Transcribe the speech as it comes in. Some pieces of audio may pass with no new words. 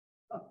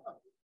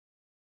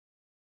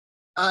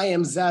I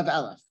am Zev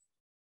Elef,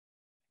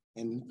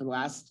 and for the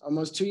last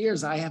almost 2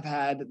 years, I have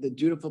had the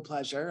dutiful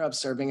pleasure of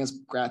serving as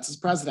Gratz's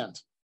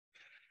president.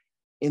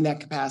 In that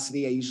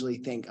capacity, I usually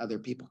thank other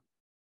people.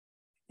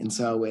 And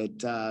so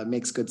it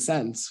makes good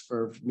sense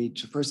for me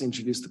to first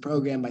introduce the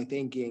program by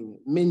thanking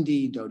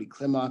Mindy, Dodie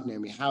Klimoff,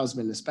 Naomi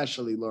Hausman,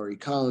 especially Lori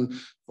Cohn,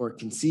 for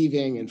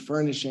conceiving and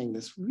furnishing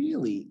this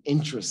really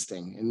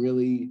interesting and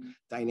really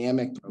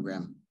dynamic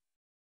program.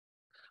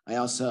 I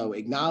also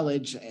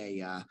acknowledge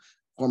a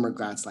former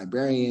Gratz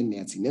librarian,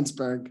 Nancy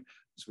Ninsberg,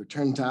 who's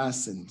returned to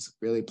us, and it's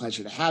really a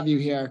pleasure to have you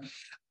here,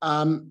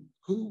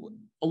 who,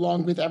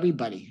 along with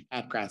everybody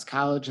at Gratz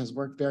College, has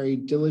worked very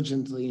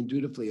diligently and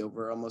dutifully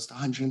over almost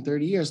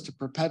 130 years to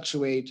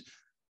perpetuate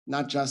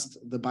not just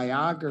the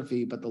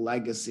biography, but the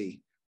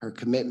legacy, her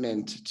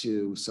commitment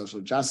to social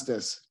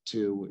justice,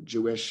 to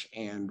Jewish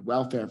and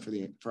welfare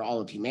for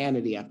all of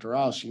humanity. After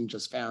all, she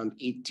just found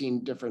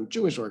 18 different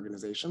Jewish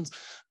organizations,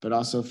 but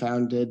also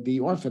founded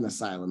the Orphan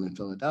Asylum in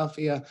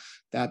Philadelphia,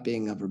 that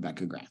being of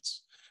Rebecca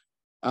Gratz.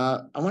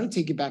 I want to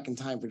take you back in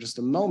time for just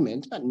a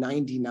moment, about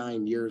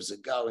 99 years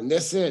ago, and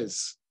this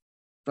is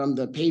from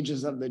the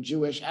pages of the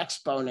Jewish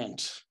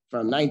Exponent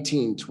from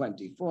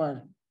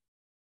 1924.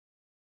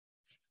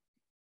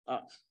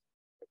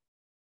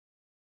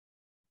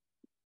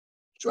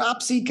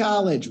 Gratz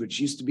College, which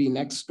used to be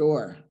next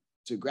door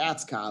to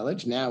Gratz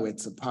College, now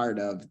it's a part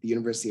of the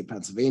University of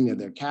Pennsylvania,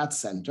 their Katz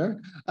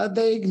Center.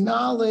 They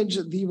acknowledge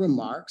the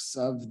remarks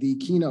of the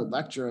keynote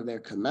lecturer of their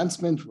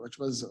commencement, which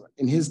was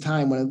in his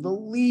time one of the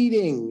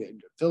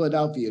leading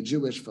Philadelphia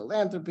Jewish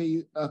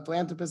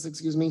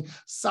philanthropists,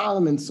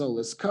 Solomon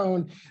Solis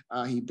Cohn.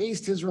 He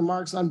based his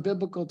remarks on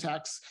biblical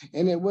texts,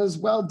 and it was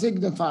well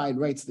dignified,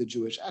 writes the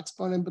Jewish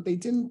Exponent, but they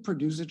didn't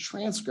produce a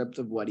transcript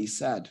of what he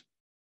said.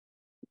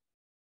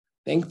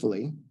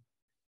 Thankfully,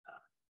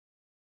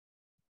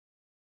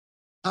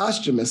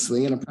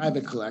 posthumously in a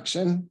private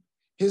collection,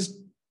 his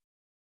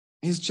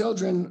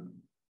children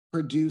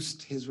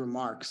produced his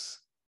remarks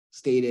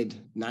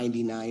stated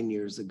 99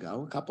 years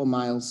ago, a couple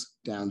miles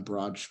down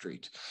Broad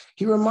Street.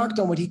 He remarked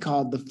on what he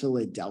called the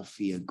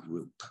Philadelphia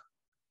Group.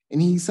 And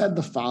he said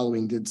the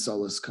following, did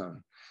Solis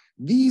Cohn,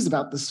 these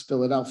about this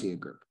Philadelphia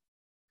Group.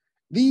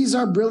 These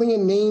are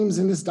brilliant names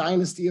in this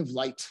dynasty of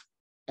light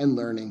and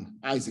learning.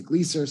 Isaac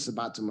Leeser,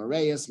 Sabato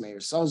Moraeus, Mayer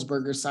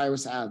Sulzberger,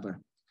 Cyrus Adler.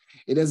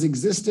 It has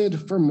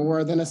existed for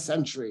more than a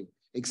century,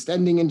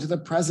 extending into the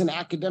present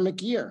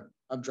academic year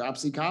of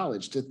Gratz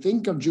College. To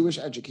think of Jewish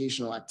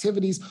educational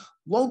activities,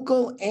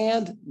 local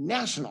and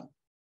national,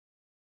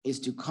 is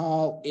to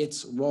call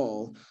its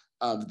role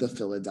of the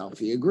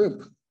Philadelphia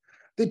Group.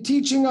 The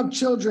teaching of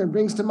children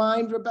brings to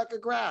mind Rebecca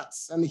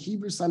Gratz and the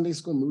Hebrew Sunday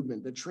School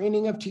movement. The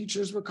training of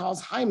teachers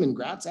recalls Hyman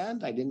Gratz,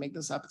 and I didn't make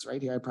this up, it's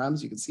right here, I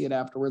promise, you can see it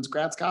afterwards,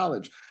 Gratz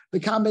College. The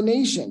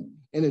combination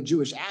in a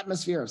Jewish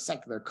atmosphere of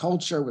secular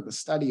culture with the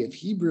study of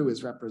Hebrew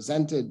is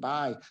represented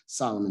by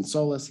Solomon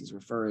Solis, he's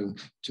referring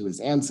to his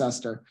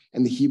ancestor,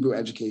 and the Hebrew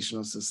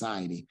Educational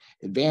Society.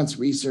 Advanced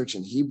research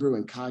in Hebrew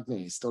and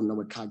cognate, I still don't know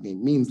what cognate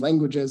means,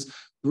 languages,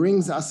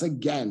 brings us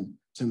again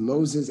to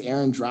Moses,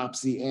 Aaron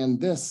Dropsy, and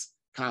this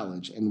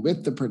college. And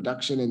with the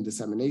production and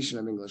dissemination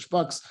of English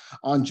books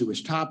on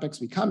Jewish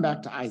topics, we come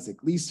back to Isaac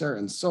Leeser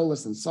and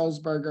Solis and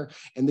Sulzberger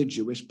and the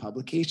Jewish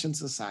Publication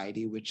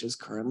Society, which is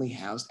currently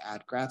housed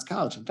at Gratz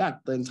College. In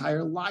fact, the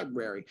entire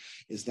library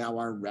is now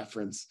our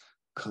reference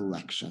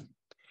collection.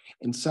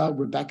 And so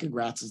Rebecca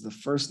Gratz is the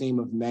first name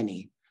of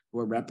many who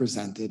are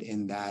represented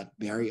in that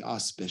very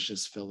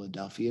auspicious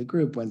Philadelphia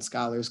group when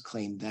scholars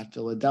claimed that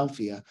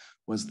Philadelphia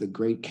was the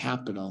great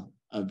capital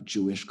of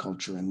Jewish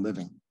culture and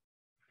living.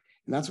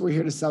 And that's what we're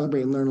here to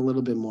celebrate and learn a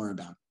little bit more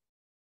about.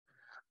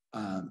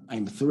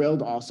 I'm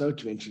thrilled also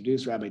to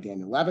introduce Rabbi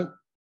Daniel Levitt,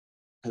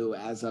 who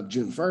as of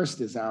June 1st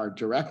is our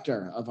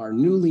director of our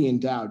newly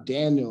endowed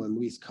Daniel and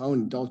Louise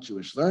Cohn Adult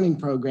Jewish Learning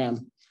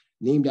Program.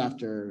 Named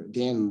after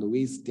Dan and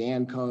Louise,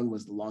 Dan Cohn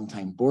was the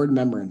longtime board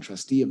member and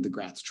trustee of the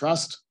Gratz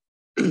Trust.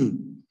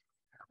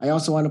 I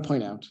also want to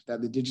point out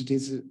that the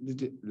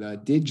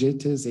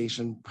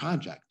digitization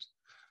project,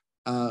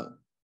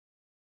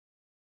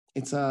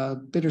 it's a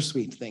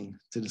bittersweet thing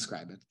to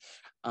describe it.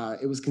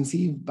 It was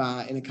conceived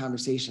in a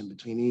conversation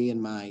between me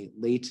and my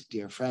late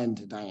dear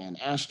friend, Diane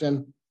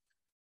Ashton.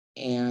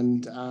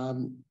 And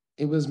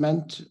it was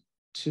meant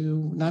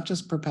to not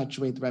just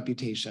perpetuate the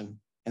reputation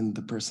and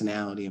the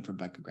personality of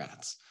Rebecca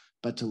Gratz,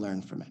 but to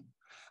learn from it.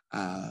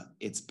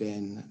 It's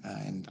been,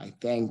 and I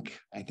thank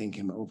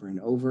him over and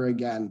over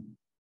again,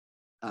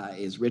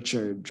 is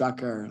Richard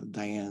Drucker,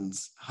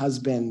 Diane's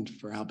husband,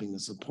 for helping to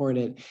support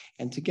it,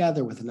 and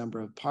together with a number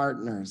of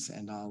partners,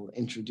 and I'll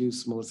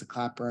introduce Melissa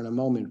Klapper in a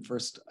moment.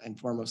 First and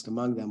foremost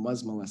among them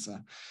was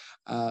Melissa.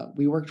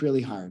 We worked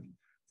really hard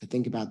to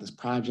think about this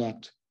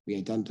project. We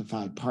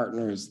identified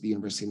partners, the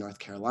University of North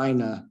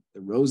Carolina,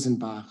 the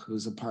Rosenbach,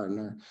 who's a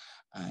partner,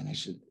 and I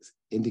should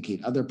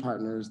indicate other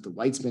partners, the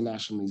Weizmann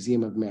National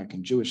Museum of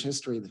American Jewish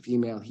History, the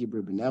Female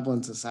Hebrew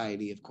Benevolent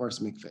Society, of course,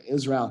 Mikveh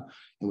Israel,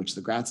 in which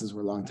the Gratzes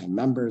were longtime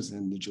members,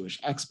 and the Jewish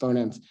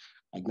Exponent.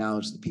 I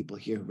acknowledge the people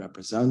here who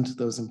represent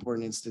those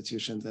important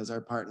institutions as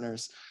our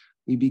partners.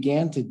 We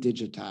began to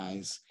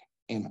digitize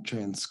and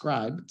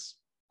transcribe. It's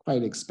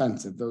quite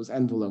expensive. Those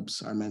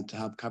envelopes are meant to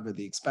help cover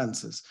the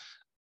expenses,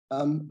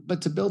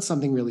 but to build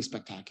something really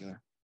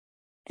spectacular.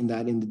 In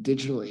that in the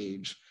digital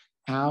age,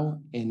 how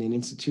in an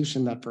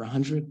institution that for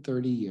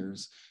 130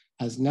 years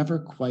has never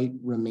quite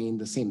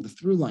remained the same, the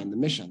through line, the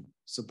mission,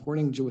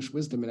 supporting Jewish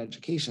wisdom and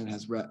education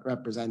has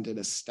represented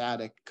a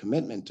static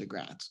commitment to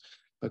Gratz.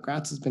 But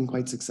Gratz has been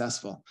quite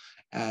successful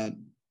at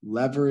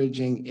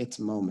leveraging its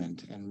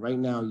moment. And right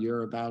now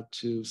you're about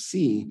to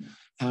see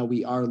how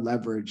we are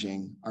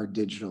leveraging our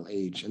digital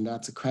age. And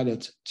that's a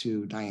credit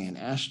to Diane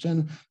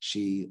Ashton.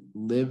 She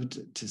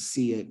lived to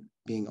see it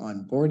being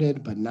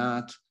onboarded, but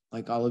not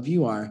like all of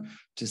you are,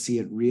 to see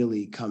it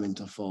really come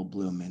into full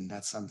bloom. And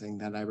that's something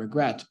that I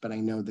regret, but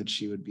I know that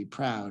she would be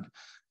proud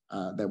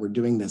that we're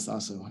doing this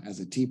also as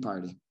a Tea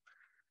Party.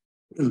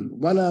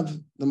 One of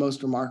the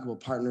most remarkable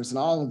partners in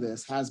all of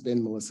this has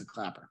been Melissa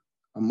Klapper,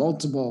 a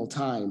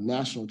multiple-time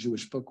National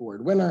Jewish Book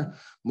Award winner.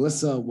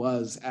 Melissa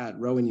was at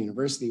Rowan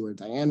University where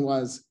Diane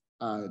was,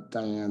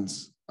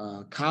 Diane's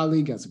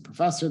colleague as a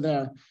professor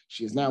there.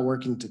 She is now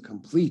working to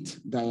complete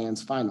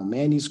Diane's final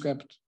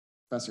manuscript.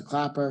 Professor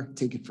Klapper,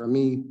 take it from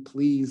me,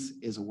 please,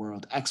 is a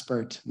world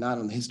expert, not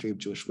on the history of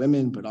Jewish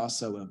women, but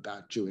also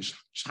about Jewish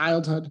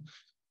childhood.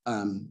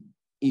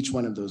 Each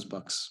one of those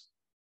books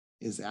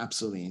is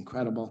absolutely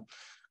incredible.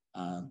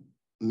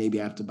 Maybe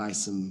I have to buy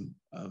some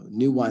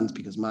new ones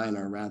because mine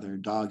are rather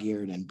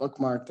dog-eared and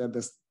bookmarked at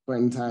this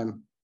point in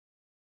time.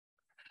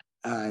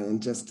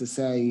 And just to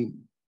say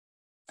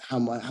how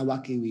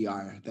lucky we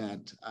are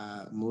that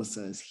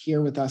Melissa is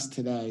here with us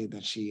today,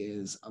 that she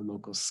is a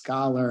local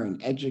scholar, an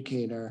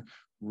educator,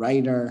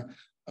 writer,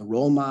 a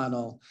role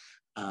model,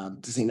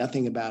 to say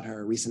nothing about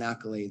her recent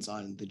accolades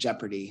on the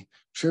Jeopardy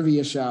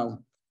trivia show.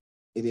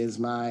 It is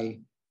my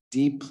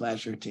deep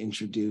pleasure to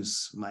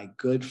introduce my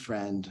good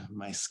friend,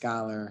 my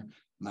scholar,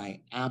 my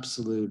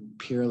absolute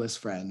peerless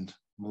friend,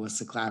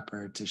 Melissa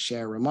Klapper, to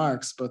share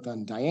remarks both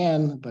on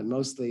Diane, but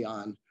mostly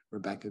on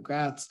Rebecca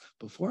Gratz.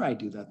 Before I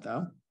do that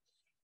though,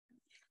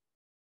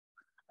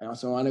 I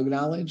also want to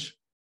acknowledge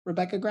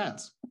Rebecca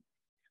Gratz.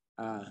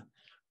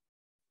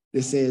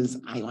 This is,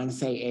 I want to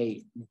say,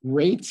 a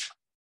great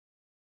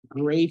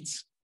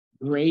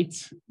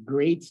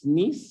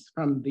niece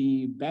from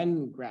the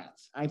Ben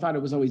Gratz. I thought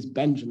it was always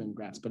Benjamin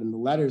Gratz, but in the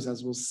letters,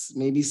 as we'll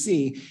maybe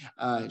see,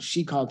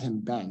 she called him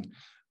Ben.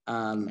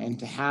 And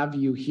to have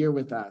you here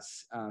with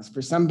us,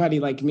 for somebody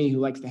like me who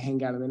likes to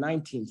hang out in the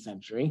 19th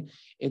century,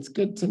 it's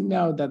good to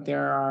know that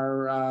there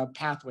are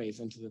pathways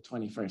into the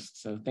 21st.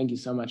 So thank you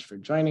so much for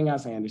joining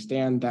us. I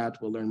understand that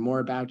we'll learn more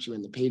about you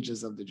in the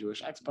pages of the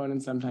Jewish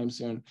Exponent sometime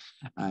soon,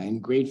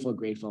 and grateful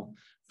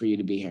for you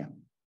to be here.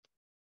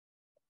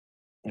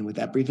 And with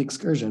that brief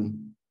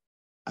excursion,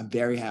 I'm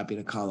very happy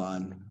to call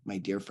on my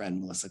dear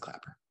friend, Melissa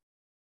Klapper.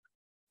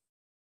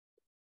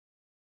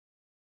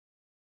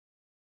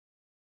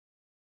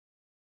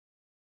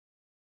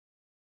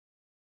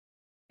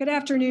 Good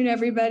afternoon,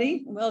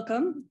 everybody.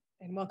 Welcome,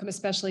 and welcome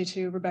especially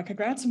to Rebecca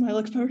Gratz, whom I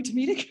look forward to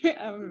meeting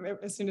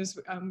as soon as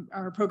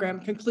our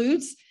program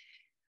concludes.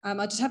 I'll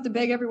just have to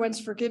beg everyone's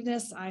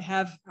forgiveness.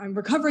 I'm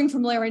recovering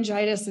from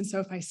laryngitis, and so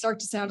if I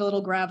start to sound a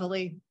little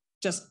gravelly,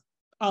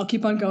 I'll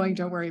keep on going.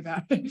 Don't worry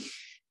about it.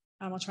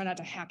 I'll try not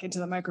to hack into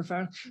the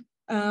microphone.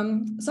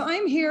 So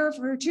I'm here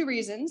for two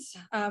reasons.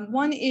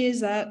 One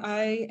is that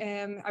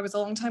I was a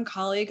longtime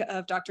colleague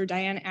of Dr.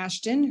 Diane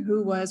Ashton,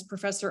 who was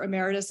Professor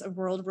Emeritus of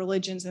World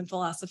Religions and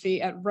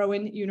Philosophy at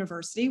Rowan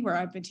University, where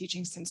I've been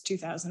teaching since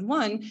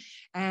 2001.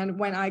 And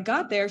when I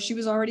got there, she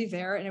was already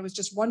there, and it was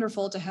just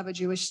wonderful to have a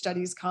Jewish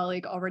studies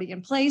colleague already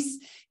in place.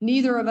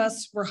 Neither of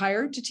us were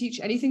hired to teach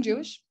anything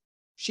Jewish.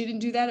 She didn't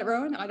do that at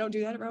Rowan. I don't do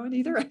that at Rowan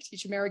either. I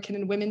teach American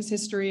and women's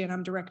history, and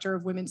I'm director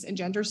of women's and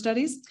gender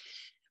studies.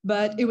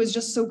 But it was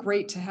just so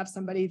great to have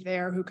somebody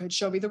there who could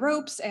show me the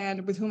ropes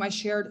and with whom I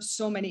shared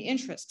so many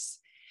interests.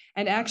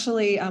 And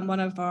actually, one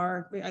of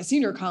a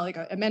senior colleague,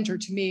 a mentor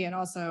to me, and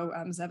also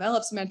Zev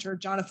Elif's mentor,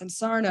 Jonathan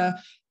Sarna,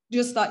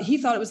 thought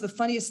it was the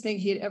funniest thing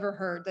he had ever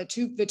heard, that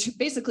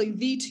basically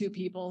the two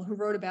people who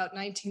wrote about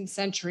 19th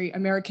century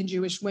American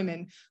Jewish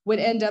women would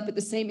end up at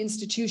the same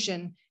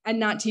institution and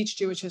not teach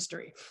Jewish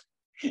history.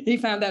 He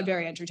found that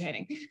very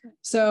entertaining.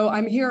 So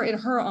I'm here in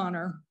her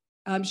honor.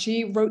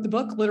 She wrote the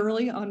book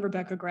literally on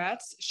Rebecca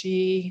Gratz.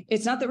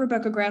 It's not that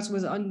Rebecca Gratz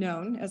was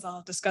unknown, as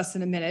I'll discuss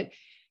in a minute.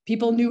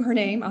 People knew her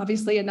name,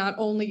 obviously, and not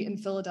only in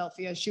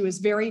Philadelphia. She was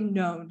very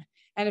known.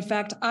 And in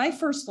fact, I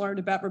first learned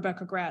about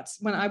Rebecca Gratz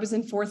when I was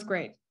in 4th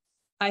grade.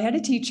 I had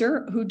a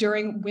teacher who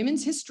during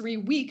Women's History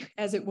Week,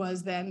 as it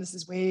was then, this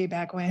is way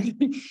back when,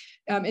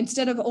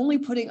 instead of only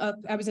putting up,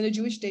 I was in a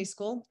Jewish day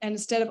school, and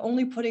instead of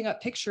only putting up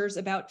pictures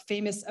about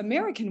famous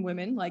American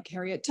women like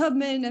Harriet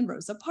Tubman and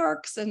Rosa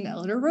Parks and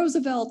Eleanor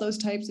Roosevelt, those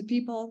types of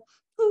people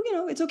who,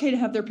 it's okay to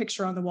have their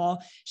picture on the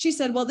wall. She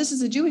said, well, this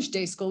is a Jewish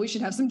day school. We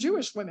should have some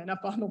Jewish women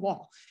up on the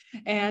wall.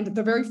 And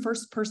the very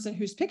first person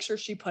whose picture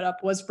she put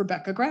up was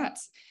Rebecca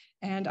Gratz.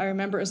 And I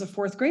remember as a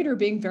fourth grader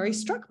being very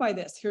struck by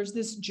this. Here's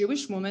this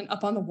Jewish woman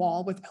up on the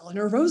wall with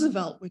Eleanor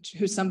Roosevelt,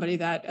 who's somebody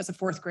that as a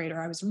fourth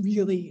grader, I was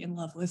really in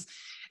love with.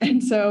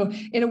 And so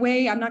in a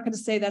way, I'm not going to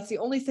say that's the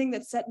only thing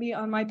that set me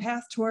on my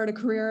path toward a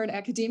career in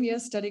academia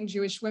studying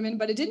Jewish women,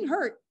 but it didn't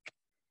hurt.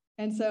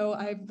 And so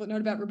I've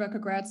known about Rebecca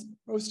Gratz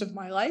most of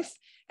my life,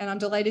 and I'm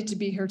delighted to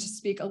be here to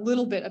speak a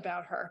little bit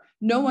about her.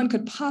 No one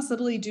could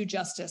possibly do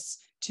justice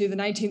to the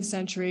 19th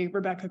century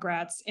Rebecca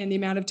Gratz in the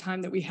amount of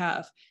time that we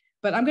have.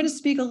 But I'm going to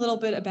speak a little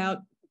bit about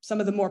some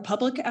of the more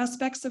public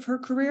aspects of her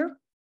career.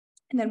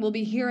 And then we'll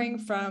be hearing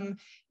from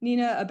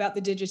Nina about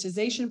the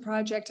digitization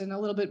project and a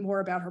little bit more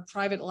about her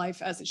private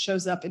life as it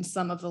shows up in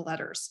some of the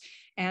letters.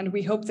 And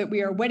we hope that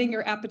we are whetting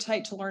your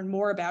appetite to learn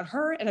more about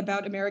her and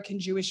about American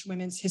Jewish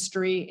women's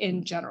history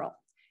in general.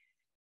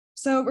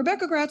 So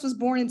Rebecca Gratz was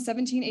born in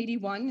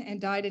 1781 and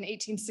died in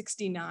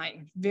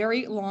 1869.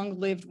 Very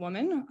long-lived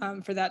woman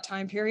for that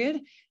time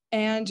period.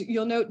 And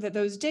you'll note that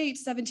those dates,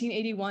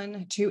 1781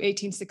 to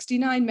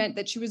 1869, meant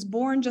that she was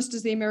born just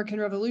as the American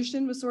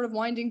Revolution was sort of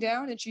winding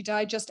down, and she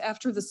died just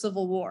after the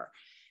Civil War.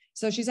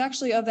 So she's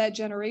actually of that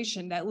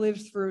generation that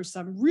lived through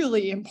some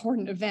really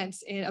important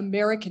events in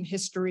American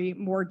history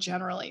more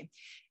generally.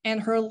 And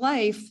her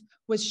life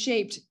was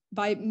shaped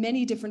by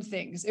many different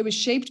things. It was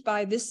shaped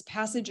by this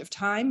passage of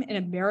time in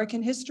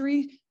American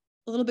history,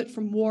 a little bit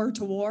from war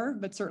to war,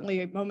 but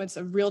certainly moments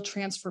of real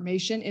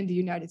transformation in the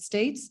United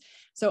States.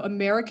 So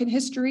American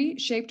history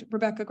shaped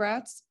Rebecca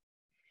Gratz.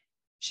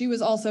 She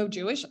was also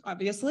Jewish,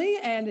 obviously,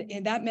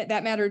 and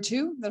that mattered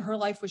too, that her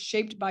life was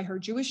shaped by her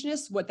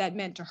Jewishness, what that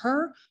meant to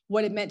her,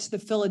 what it meant to the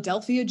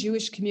Philadelphia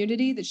Jewish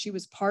community that she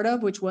was part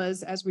of, which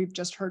was, as we've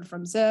just heard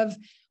from Zev,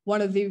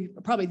 one of the,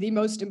 probably the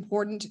most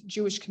important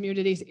Jewish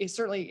communities,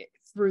 certainly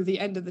through the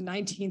end of the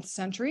 19th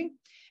century.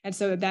 And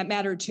so that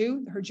mattered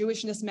too, her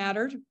Jewishness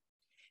mattered.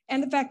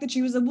 And the fact that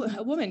she was a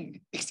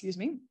woman, excuse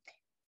me,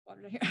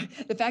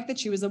 the fact that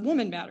she was a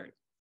woman mattered.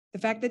 The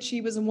fact that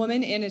she was a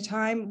woman in a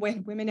time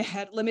when women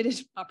had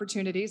limited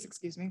opportunities,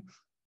 excuse me.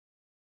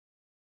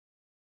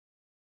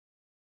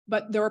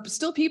 But there were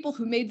still people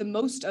who made the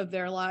most of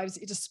their lives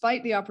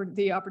despite the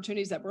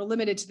opportunities that were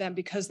limited to them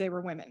because they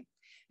were women.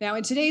 Now,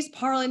 in today's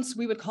parlance,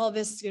 we would call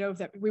this,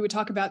 that we would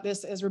talk about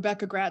this as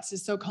Rebecca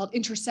Gratz's so-called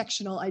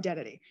intersectional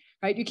identity,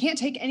 right? You can't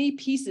take any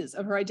pieces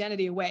of her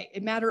identity away.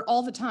 It mattered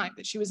all the time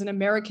that she was an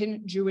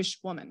American Jewish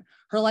woman.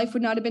 Her life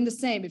would not have been the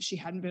same if she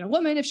hadn't been a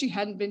woman, if she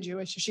hadn't been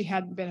Jewish, if she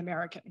hadn't been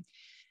American.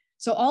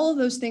 So all of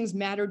those things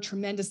mattered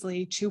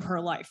tremendously to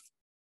her life.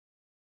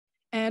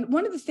 And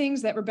one of the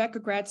things that Rebecca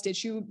Gratz did,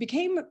 she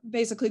became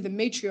basically the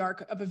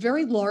matriarch of a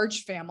very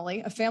large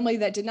family, a family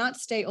that did not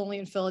stay only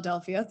in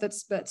Philadelphia,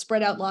 that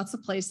spread out lots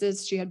of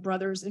places. She had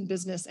brothers in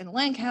business in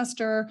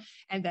Lancaster,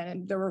 and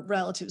then there were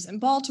relatives in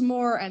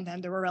Baltimore, and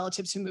then there were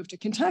relatives who moved to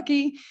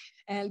Kentucky.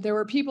 And there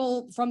were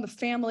people from the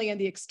family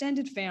and the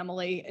extended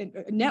family,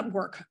 a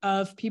network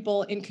of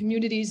people in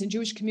communities, in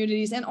Jewish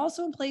communities, and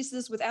also in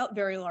places without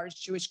very large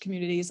Jewish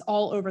communities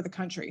all over the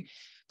country.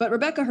 But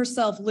Rebecca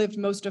herself lived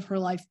most of her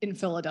life in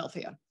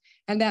Philadelphia.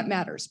 And that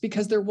matters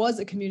because there was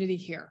a community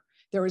here.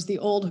 There was when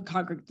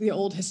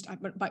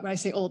I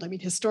say old, I mean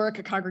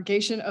historic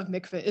congregation of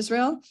Mikveh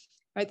Israel,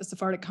 right? The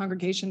Sephardic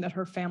congregation that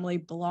her family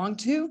belonged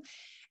to.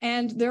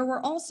 And there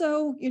were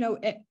also,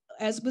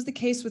 as was the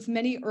case with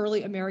many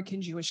early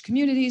American Jewish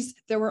communities,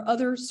 there were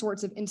other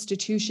sorts of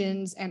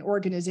institutions and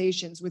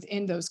organizations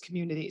within those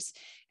communities.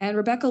 And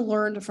Rebecca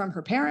learned from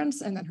her parents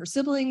and then her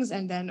siblings,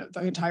 and then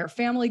the entire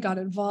family got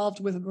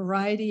involved with a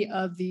variety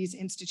of these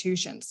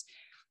institutions.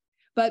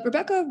 But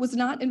Rebecca was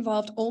not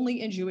involved only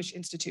in Jewish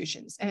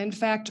institutions. And in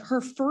fact, her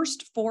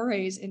first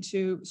forays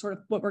into sort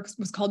of what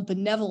was called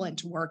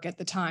benevolent work at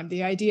the time,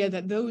 the idea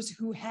that those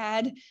who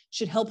had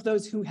should help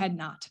those who had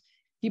not.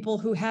 People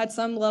who had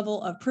some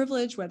level of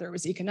privilege, whether it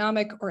was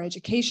economic or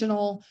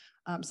educational,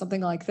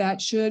 something like that,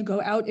 should go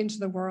out into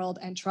the world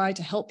and try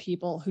to help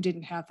people who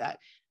didn't have that.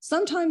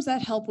 Sometimes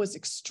that help was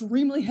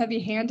extremely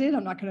heavy-handed.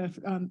 I'm not going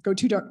to go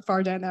too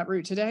far down that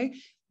route today,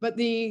 but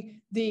the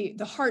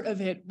heart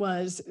of it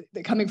was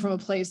coming from a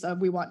place of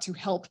we want to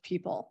help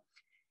people.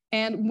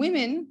 And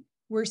women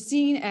were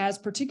seen as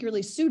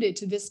particularly suited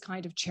to this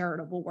kind of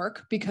charitable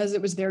work because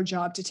it was their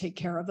job to take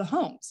care of the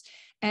homes.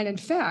 And in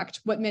fact,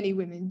 what many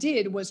women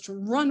did was to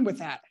run with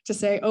that, to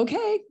say,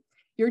 okay,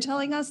 you're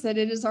telling us that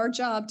it is our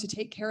job to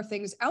take care of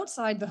things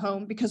outside the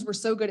home because we're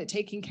so good at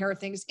taking care of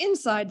things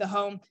inside the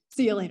home.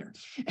 See you later.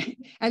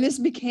 And this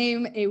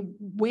became a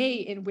way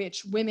in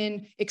which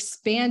women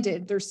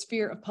expanded their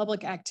sphere of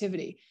public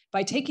activity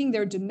by taking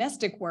their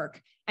domestic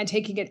work and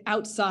taking it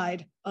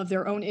outside of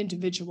their own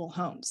individual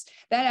homes.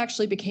 That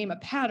actually became a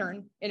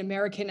pattern in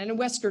American and in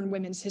Western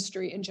women's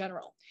history in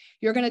general.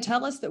 You're going to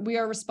tell us that we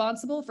are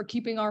responsible for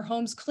keeping our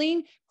homes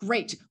clean?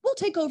 Great. We'll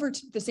take over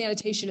the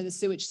sanitation and the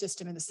sewage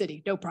system in the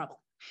city. No problem.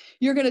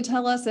 You're going to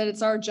tell us that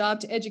it's our job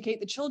to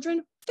educate the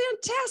children?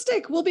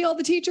 Fantastic. We'll be all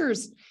the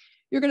teachers.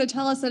 You're going to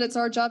tell us that it's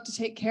our job to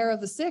take care of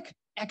the sick?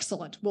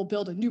 Excellent. We'll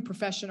build a new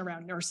profession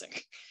around nursing.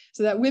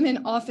 So that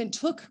women often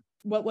took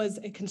what was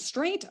a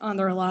constraint on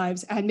their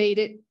lives and made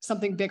it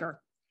something bigger.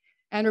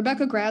 And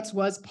Rebecca Gratz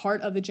was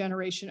part of the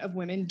generation of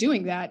women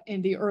doing that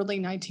in the early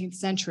 19th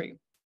century.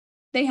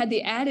 They had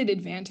the added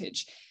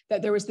advantage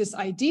that there was this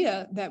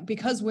idea that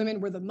because women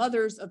were the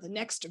mothers of the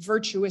next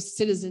virtuous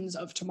citizens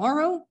of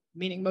tomorrow,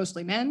 meaning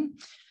mostly men,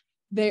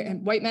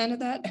 and white men at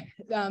that,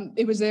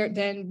 it was there,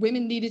 then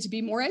women needed to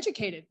be more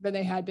educated than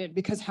they had been,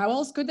 because how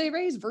else could they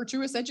raise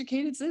virtuous,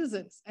 educated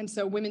citizens? And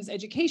so women's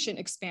education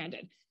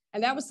expanded.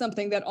 And that was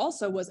something that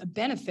also was a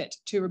benefit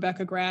to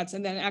Rebecca Gratz,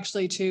 and then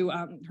actually to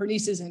her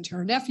nieces and to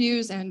her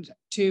nephews, and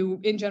to,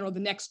 in general, the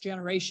next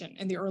generation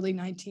in the early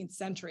 19th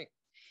century.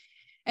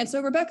 And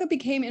so Rebecca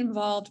became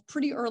involved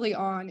pretty early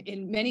on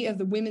in many of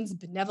the women's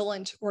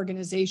benevolent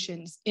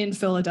organizations in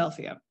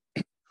Philadelphia.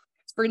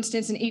 For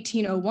instance, in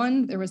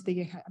 1801, there was I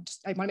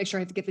want to make sure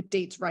I have to get the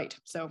dates right.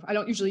 So I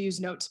don't usually use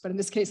notes, but in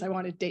this case, I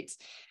wanted dates.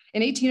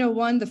 In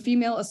 1801, the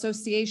Female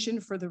Association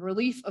for the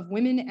Relief of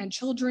Women and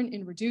Children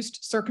in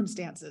Reduced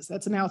Circumstances.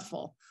 That's a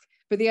mouthful.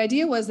 But the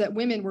idea was that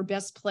women were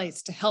best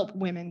placed to help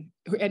women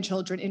and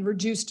children in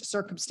reduced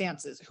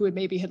circumstances, who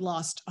maybe had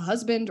lost a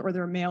husband or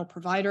their male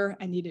provider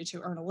and needed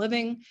to earn a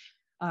living.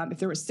 If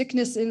there was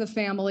sickness in the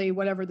family,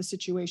 whatever the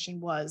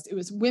situation was, it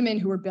was women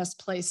who were best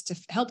placed to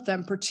help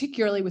them,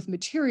 particularly with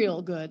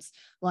material goods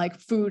like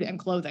food and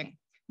clothing.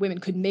 Women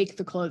could make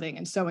the clothing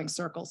in sewing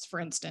circles, for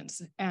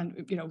instance,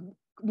 and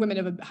women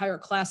of a higher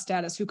class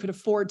status who could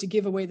afford to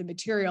give away the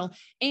material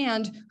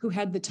and who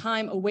had the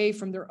time away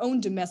from their own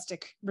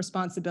domestic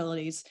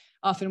responsibilities,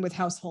 often with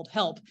household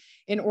help,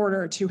 in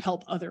order to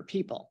help other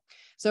people.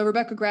 So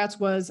Rebecca Gratz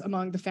was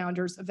among the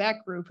founders of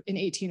that group in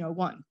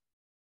 1801.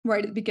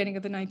 Right at the beginning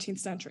of the 19th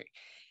century.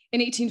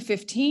 In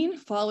 1815,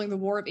 following the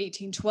War of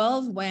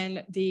 1812,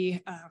 when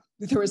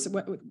there was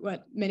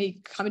what many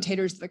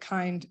commentators at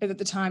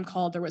the time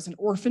called, there was an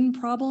orphan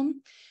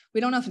problem. We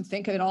don't often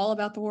think at all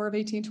about the War of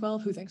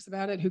 1812. Who thinks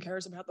about it? Who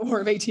cares about the War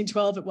of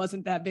 1812? It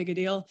wasn't that big a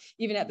deal,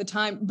 even at the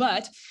time.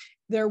 But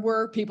there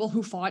were people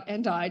who fought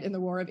and died in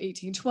the War of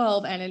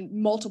 1812, and in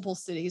multiple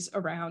cities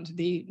around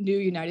the new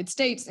United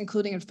States,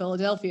 including in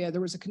Philadelphia, there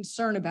was a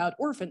concern about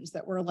orphans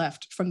that were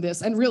left from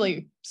this, and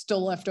really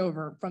still left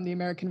over from the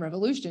American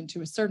Revolution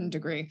to a certain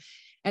degree.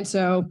 And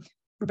so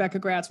Rebecca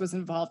Gratz was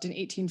involved in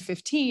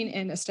 1815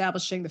 in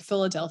establishing the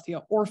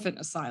Philadelphia Orphan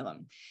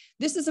Asylum.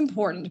 This is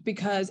important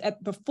because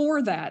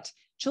before that,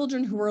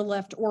 children who were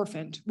left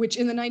orphaned, which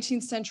in the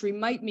 19th century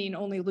might mean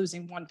only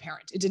losing one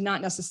parent. It did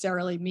not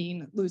necessarily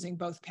mean losing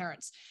both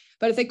parents.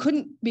 But if they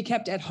couldn't be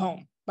kept at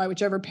home by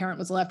whichever parent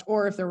was left,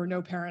 or if there were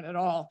no parent at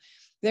all,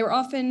 they were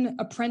often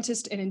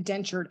apprenticed and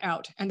indentured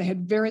out, and they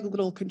had very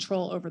little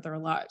control over their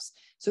lives.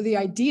 So the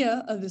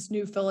idea of this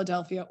new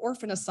Philadelphia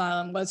Orphan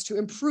Asylum was to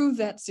improve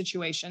that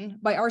situation.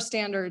 By our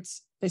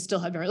standards, they still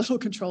had very little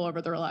control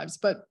over their lives,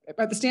 but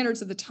by the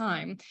standards of the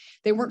time,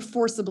 they weren't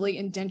forcibly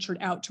indentured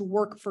out to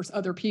work for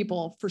other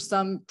people for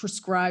some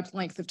prescribed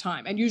length of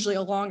time, and usually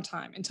a long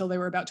time, until they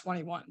were about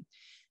 21.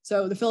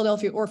 So the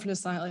Philadelphia Orphan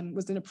Asylum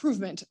was an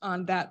improvement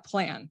on that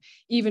plan,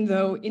 even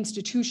though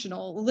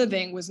institutional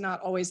living was not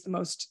always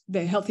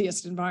the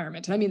healthiest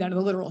environment. And I mean that in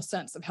the literal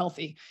sense of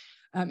healthy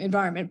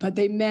environment, but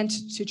they meant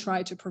to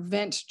try to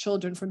prevent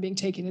children from being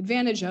taken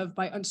advantage of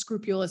by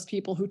unscrupulous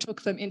people who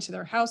took them into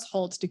their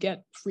households to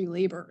get free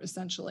labor,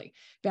 essentially,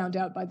 bound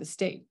out by the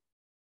state.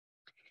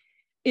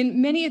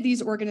 In many of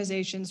these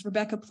organizations,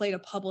 Rebecca played a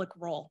public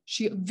role.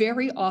 She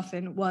very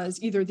often was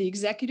either the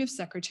executive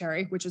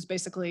secretary, which is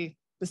basically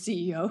the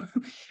CEO,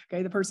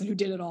 okay, the person who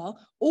did it all,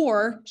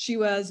 or she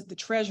was the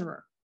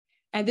treasurer.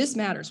 And this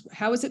matters.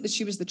 How is it that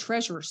she was the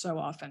treasurer so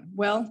often?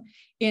 Well,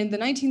 in the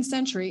 19th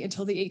century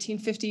until the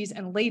 1850s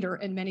and later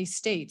in many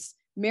states,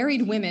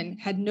 married women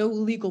had no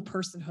legal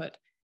personhood.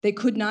 They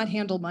could not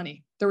handle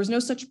money. There was no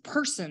such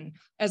person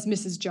as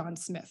Mrs. John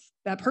Smith.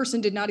 That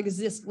person did not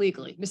exist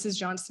legally. Mrs.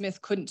 John Smith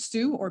couldn't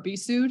sue or be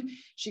sued.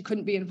 She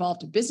couldn't be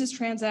involved in business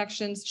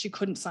transactions. She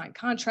couldn't sign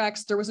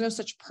contracts. There was no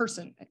such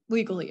person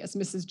legally as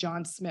Mrs.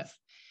 John Smith.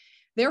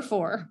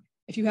 Therefore,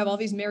 if you have all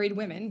these married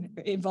women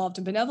involved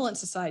in benevolent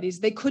societies,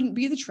 they couldn't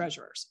be the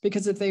treasurers,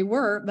 because if they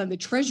were, then the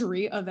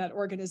treasury of that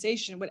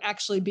organization would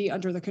actually be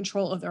under the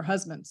control of their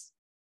husbands.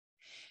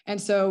 And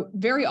so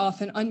very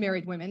often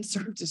unmarried women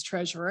served as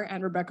treasurer,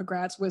 and Rebecca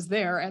Gratz was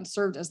there and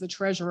served as the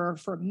treasurer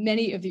for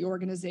many of the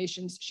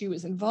organizations she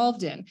was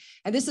involved in.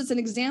 And this is an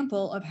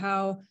example of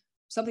how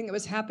something that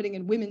was happening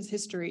in women's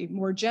history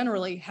more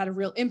generally had a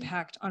real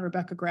impact on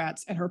Rebecca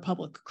Gratz and her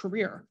public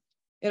career.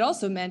 It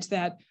also meant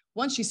that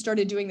once she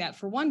started doing that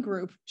for one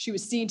group, she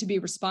was seen to be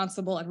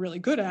responsible and really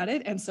good at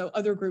it, and so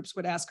other groups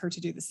would ask her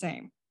to do the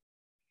same.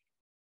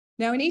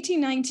 Now, in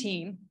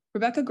 1819,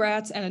 Rebecca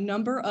Gratz and a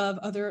number of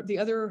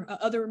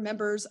other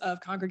members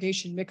of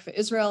Congregation Mikveh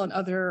Israel and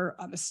other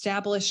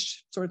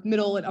established sort of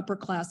middle and upper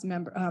class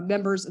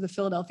members of the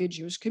Philadelphia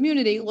Jewish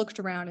community looked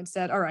around and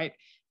said, all right,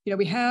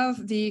 we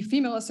have the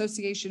Female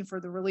Association for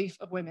the Relief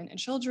of Women and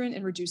Children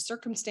in Reduced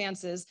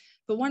Circumstances,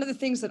 but one of the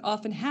things that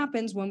often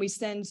happens when we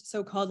send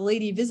so-called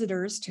lady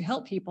visitors to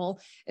help people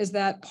is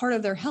that part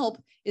of their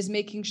help is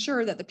making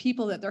sure that the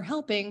people that they're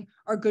helping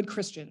are good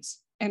Christians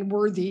and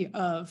worthy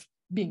of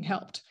being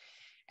helped.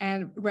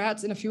 And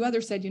Gratz and a few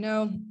others said,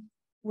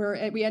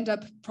 where we end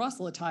up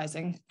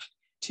proselytizing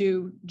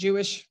to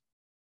Jewish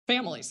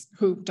families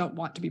who don't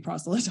want to be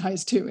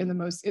proselytized to in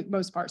the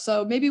most part.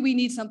 So maybe we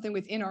need something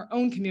within our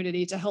own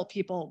community to help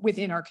people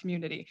within our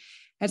community.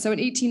 And so in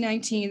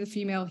 1819, the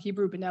Female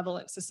Hebrew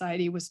Benevolent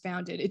Society was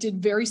founded. It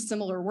did very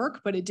similar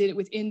work, but it did it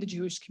within the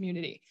Jewish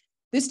community.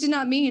 This did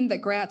not mean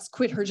that Gratz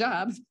quit her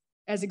job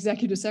as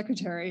executive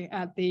secretary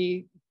at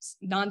the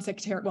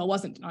non-sectarian, well,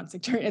 wasn't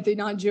non-sectarian, at the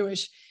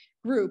non-Jewish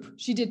group.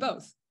 She did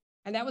both.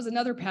 And that was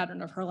another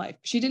pattern of her life.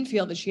 She didn't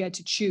feel that she had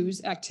to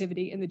choose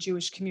activity in the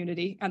Jewish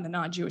community and the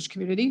non-Jewish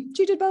community.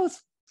 She did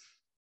both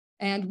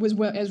and was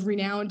as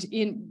renowned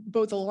in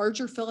both the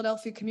larger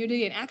Philadelphia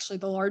community and actually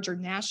the larger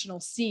national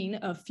scene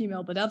of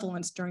female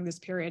benevolence during this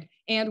period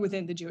and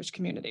within the Jewish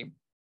community.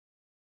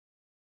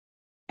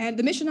 And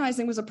the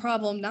missionizing was a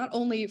problem not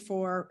only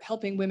for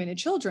helping women and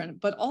children,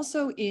 but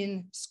also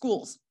in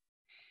schools.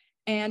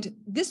 And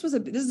this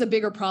is a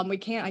bigger problem.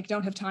 I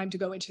don't have time to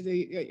go into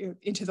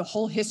the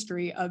whole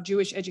history of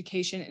Jewish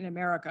education in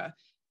America,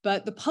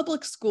 but the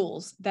public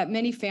schools that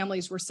many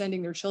families were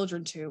sending their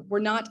children to were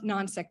not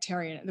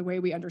non-sectarian in the way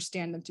we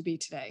understand them to be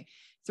today.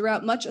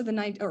 Throughout much of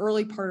the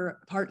early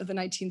part of the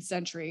 19th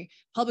century,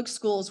 public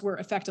schools were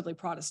effectively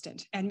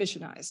Protestant and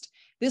missionized.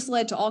 This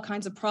led to all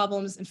kinds of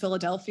problems in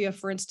Philadelphia.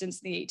 For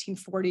instance, in the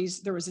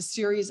 1840s, there was a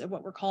series of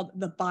what were called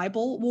the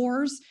Bible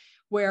Wars,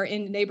 where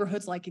in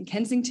neighborhoods like in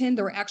Kensington,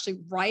 there were actually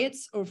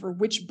riots over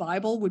which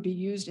Bible would be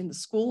used in the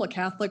school, a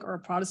Catholic or a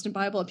Protestant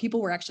Bible, and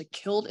people were actually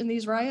killed in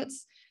these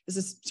riots. This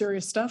is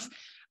serious stuff.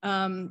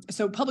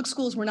 So public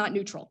schools were not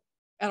neutral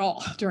at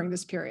all during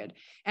this period.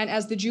 And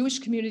as the Jewish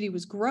community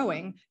was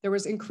growing, there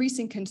was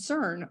increasing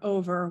concern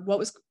over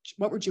what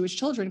were Jewish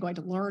children going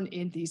to learn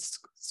in these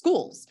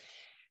schools.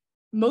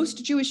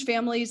 Most Jewish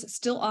families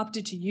still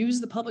opted to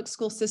use the public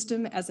school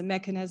system as a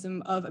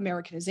mechanism of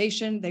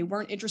Americanization. They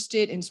weren't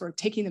interested in sort of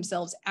taking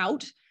themselves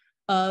out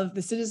of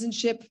the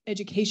citizenship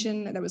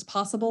education that was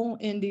possible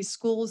in these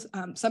schools.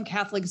 Some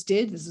Catholics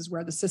did. This is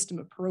where the system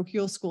of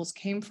parochial schools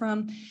came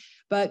from.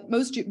 But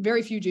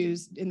very few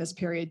Jews in this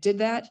period did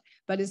that.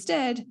 But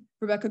instead,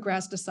 Rebecca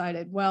Gratz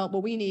decided, well,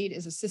 what we need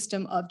is a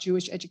system of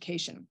Jewish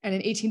education. And in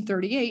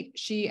 1838,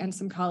 she and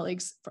some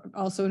colleagues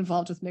also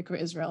involved with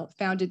Mikveh Israel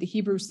founded the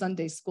Hebrew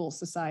Sunday School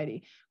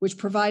Society, which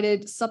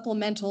provided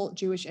supplemental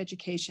Jewish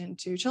education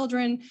to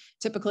children,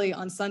 typically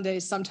on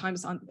Sundays,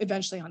 sometimes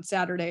eventually on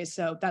Saturdays.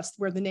 So that's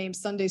where the name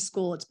Sunday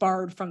School, it's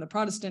borrowed from the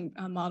Protestant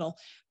model,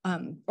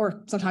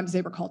 or sometimes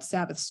they were called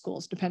Sabbath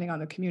schools, depending on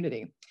the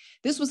community.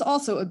 This was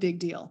also a big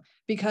deal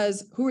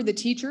because who were the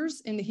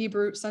teachers in the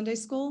Hebrew Sunday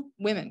School?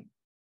 Women.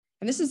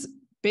 And this is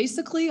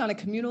basically on a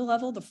communal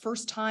level, the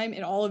first time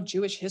in all of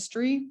Jewish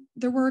history.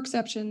 There were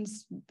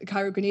exceptions. The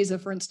Cairo Geniza,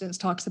 for instance,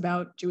 talks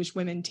about Jewish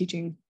women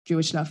teaching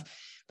Jewish stuff,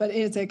 but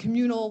it's a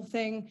communal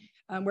thing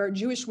where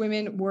Jewish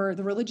women were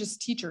the religious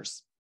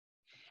teachers.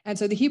 And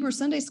so the Hebrew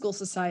Sunday School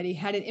Society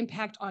had an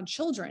impact on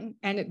children,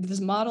 and this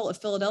model of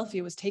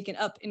Philadelphia was taken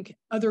up in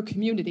other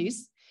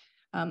communities.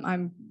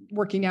 I'm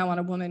working now on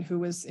a woman who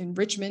was in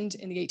Richmond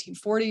in the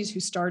 1840s,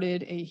 who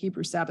started a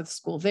Hebrew Sabbath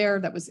school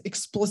there that was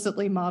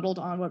explicitly modeled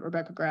on what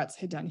Rebecca Gratz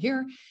had done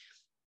here.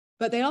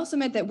 But they also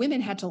meant that women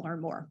had to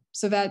learn more,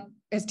 so that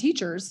as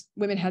teachers,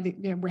 women had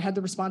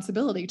the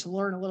responsibility to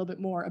learn a little bit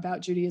more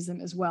about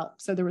Judaism as well.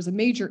 So there was a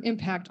major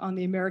impact on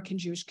the American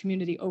Jewish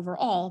community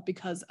overall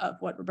because of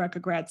what Rebecca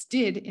Gratz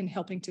did in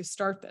helping to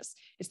start this.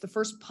 It's the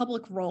first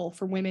public role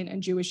for women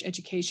and Jewish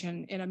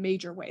education in a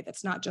major way.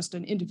 That's not just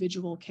an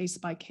individual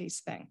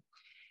case-by-case thing.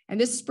 And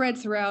this spread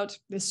throughout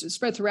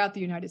the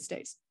United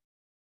States.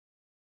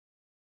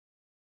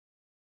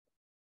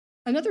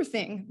 Another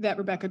thing that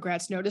Rebecca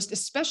Gratz noticed,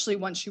 especially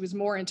once she was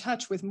more in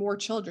touch with more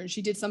children,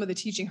 she did some of the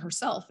teaching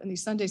herself in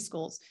these Sunday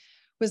schools,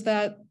 was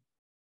that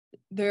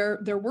there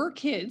were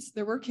kids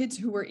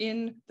who were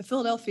in the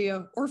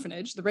Philadelphia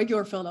orphanage, the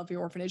regular Philadelphia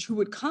orphanage, who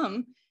would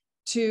come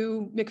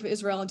to Mikveh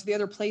Israel and to the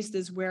other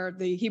places where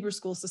the Hebrew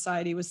School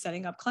Society was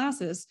setting up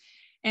classes.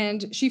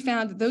 And she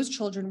found that those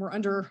children were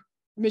under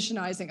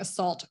missionizing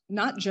assault,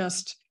 not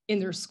just in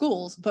their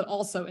schools, but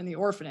also in the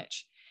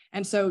orphanage.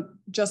 And so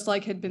just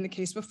like had been the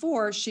case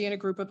before, she and a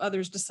group of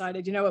others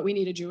decided, you know what, we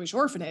need a Jewish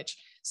orphanage.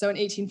 So in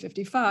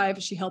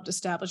 1855, she helped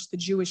establish the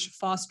Jewish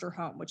foster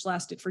home, which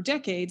lasted for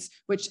decades,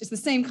 which is the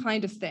same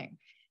kind of thing.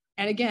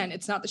 And again,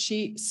 it's not that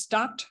she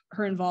stopped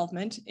her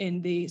involvement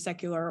in the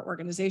secular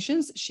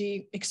organizations.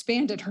 She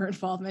expanded her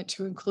involvement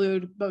to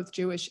include both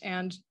Jewish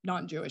and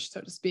non-Jewish,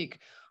 so to speak,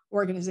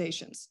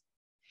 organizations.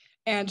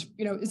 And,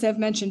 you know, Zev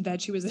mentioned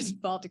that she was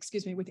involved,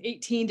 with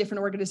 18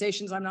 different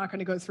organizations. I'm not going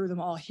to go through them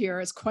all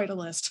here. It's quite a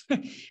list.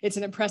 It's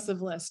an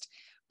impressive list.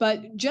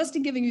 But just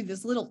in giving you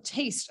this little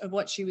taste of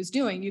what she was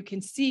doing, you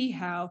can see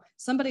how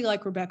somebody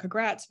like Rebecca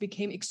Gratz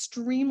became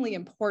extremely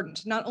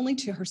important, not only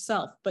to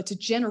herself, but to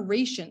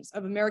generations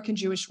of American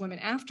Jewish women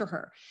after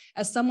her,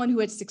 as someone who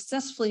had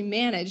successfully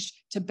managed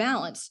to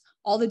balance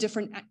all the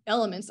different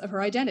elements of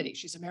her identity.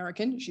 She's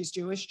American, she's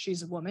Jewish,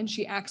 she's a woman.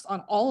 She acts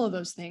on all of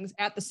those things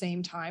at the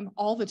same time,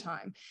 all the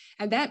time.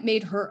 And that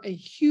made her a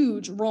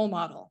huge role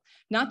model,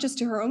 not just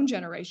to her own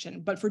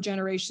generation, but for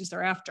generations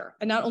thereafter.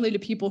 And not only to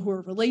people who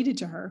are related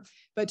to her,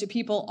 but to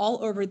people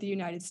all over the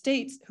United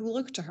States who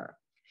look to her.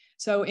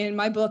 So in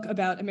my book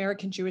about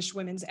American Jewish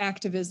women's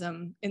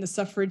activism in the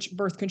suffrage,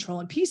 birth control,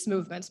 and peace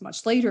movements,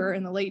 much later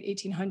in the late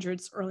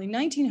 1800s, early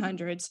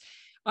 1900s,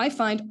 I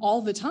find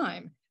all the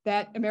time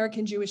that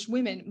American Jewish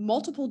women,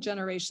 multiple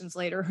generations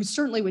later, who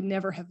certainly would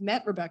never have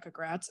met Rebecca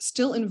Gratz,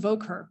 still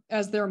invoke her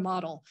as their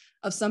model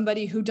of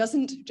somebody who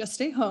doesn't just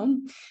stay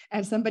home,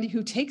 and somebody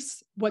who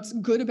takes what's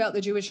good about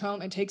the Jewish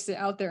home and takes it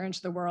out there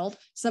into the world,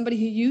 somebody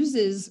who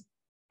uses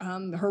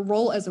her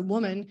role as a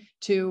woman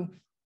to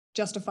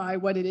justify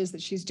what it is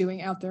that she's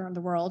doing out there in the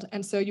world.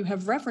 And so you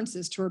have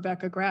references to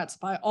Rebecca Gratz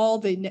by all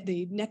the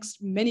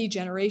next many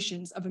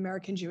generations of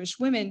American Jewish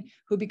women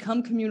who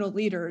become communal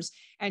leaders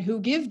and who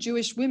give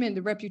Jewish women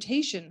the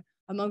reputation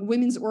among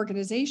women's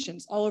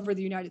organizations all over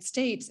the United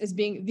States as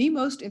being the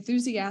most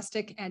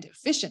enthusiastic and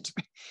efficient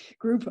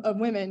group of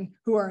women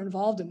who are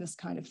involved in this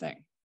kind of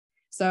thing.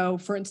 So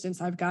for instance,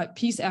 I've got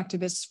peace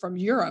activists from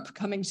Europe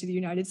coming to the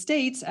United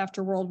States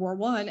after World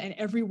War I, and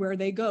everywhere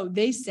they go,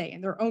 they say in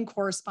their own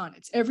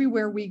correspondence,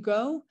 everywhere we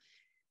go,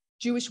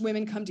 Jewish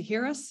women come to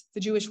hear us. The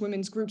Jewish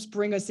women's groups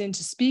bring us in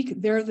to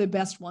speak. They're the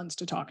best ones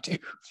to talk to.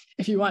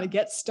 If you want to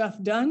get stuff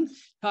done,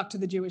 talk to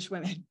the Jewish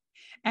women.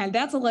 And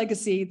that's a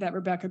legacy that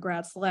Rebecca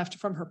Gratz left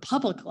from her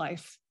public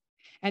life.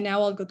 And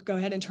now I'll go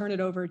ahead and turn it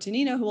over to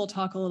Nina, who will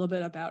talk a little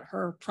bit about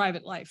her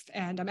private life.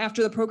 And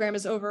after the program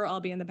is over, I'll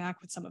be in the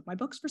back with some of my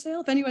books for sale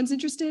if anyone's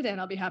interested,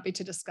 and I'll be happy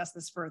to discuss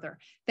this further.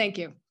 Thank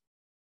you.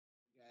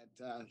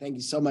 Thank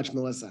you so much,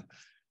 Melissa.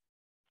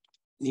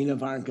 Nina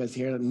Warnke is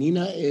here.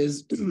 Nina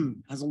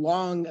has a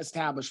long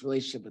established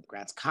relationship with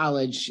Gratz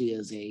College. She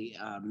is a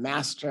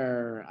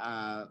master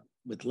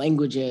with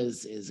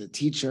languages, is a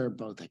teacher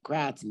both at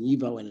Gratz and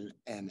YIVO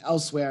and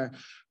elsewhere.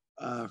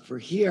 For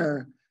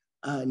here,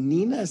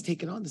 Nina has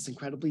taken on this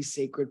incredibly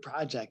sacred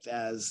project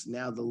as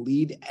now the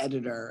lead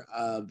editor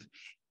of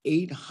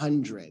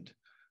 800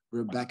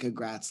 Rebecca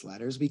Gratz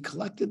letters. We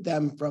collected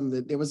them from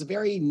there was a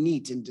very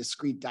neat and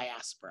discreet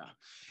diaspora.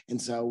 And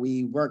so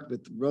we worked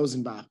with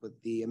Rosenbach, with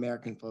the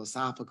American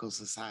Philosophical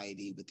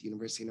Society, with the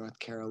University of North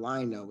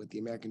Carolina, with the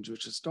American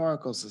Jewish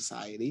Historical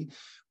Society,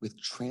 with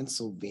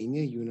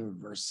Transylvania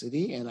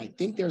University. And I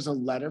think there's a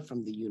letter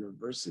from the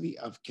University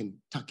of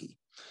Kentucky.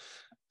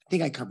 I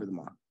think I covered them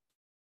all,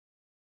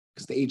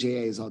 because the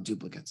AJA is all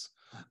duplicates.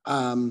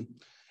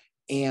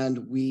 And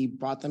we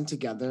brought them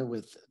together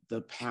with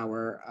the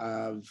power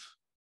of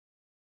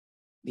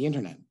the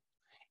internet.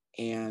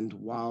 And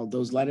while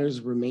those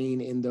letters remain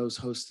in those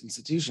host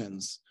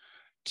institutions,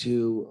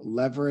 to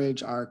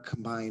leverage our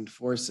combined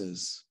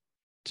forces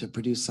to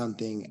produce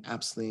something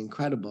absolutely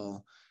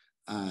incredible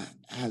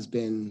has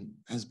been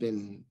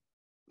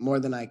more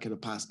than I could have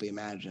possibly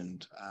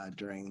imagined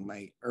during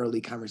my early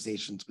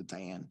conversations with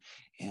Diane.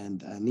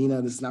 And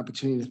Nina, this is an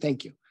opportunity to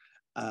thank you.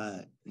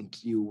 And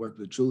you worked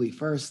with Julie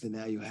first, and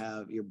now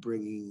you're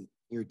bringing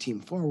your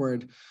team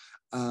forward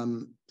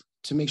to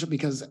make sure,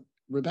 because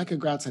Rebecca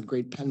Gratz had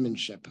great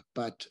penmanship,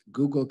 but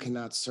Google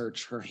cannot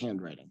search her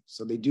handwriting.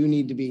 So they do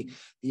need to be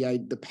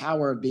the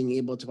power of being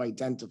able to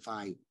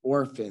identify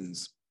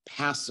orphans,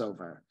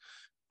 Passover,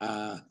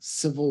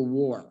 Civil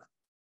War,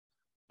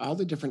 all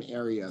the different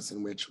areas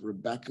in which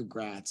Rebecca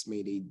Gratz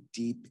made a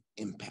deep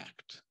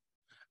impact.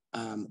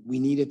 We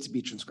need it to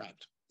be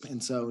transcribed.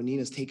 And so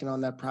Nina's taken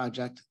on that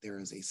project. There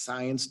is a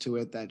science to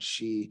it that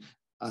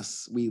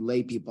we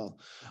lay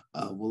people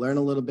will learn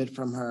a little bit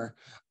from her,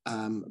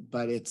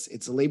 but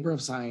it's a labor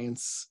of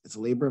science, it's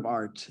a labor of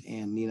art,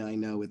 and Nina, I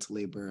know it's a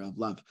labor of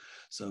love.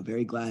 So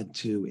very glad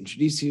to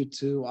introduce you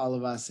to all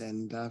of us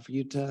and for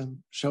you to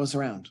show us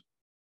around.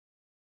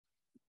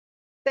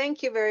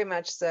 Thank you very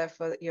much, Zeph,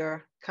 for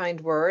your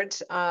kind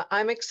words.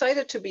 I'm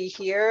excited to be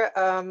here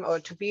or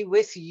to be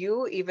with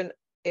you, even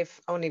if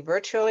only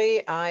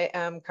virtually. I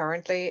am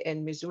currently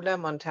in Missoula,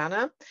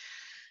 Montana,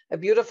 a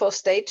beautiful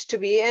state to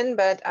be in,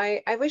 but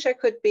I wish I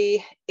could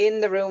be in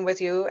the room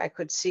with you. I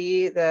could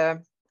see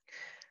the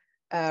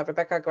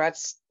Rebecca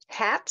Gratz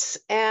hats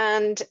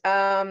and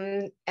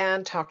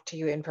talk to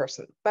you in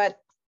person, but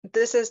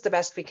this is the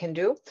best we can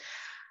do.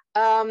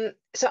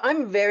 So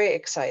I'm very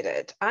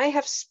excited. I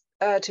have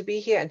to be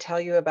here and tell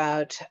you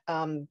about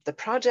the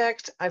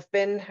project. I've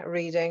been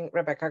reading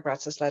Rebecca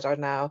Gratz's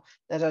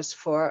letters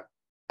for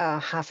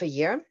half a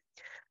year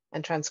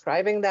and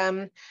transcribing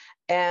them.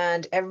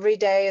 And every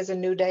day is a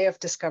new day of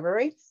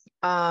discovery.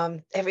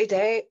 Every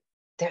day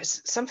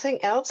there's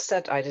something else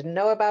that I didn't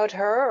know about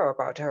her or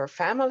about her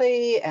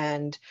family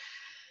and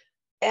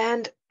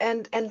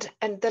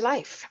the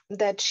life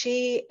that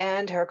she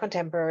and her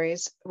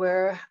contemporaries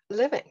were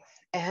living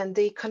and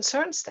the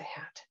concerns they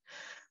had.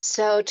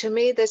 So to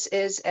me, this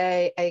is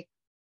a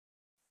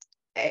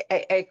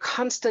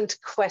constant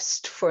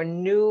quest for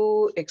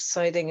new,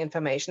 exciting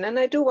information. And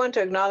I do want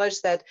to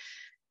acknowledge that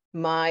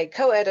my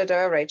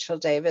co-editor, Rachel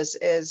Davis,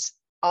 is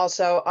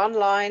also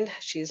online.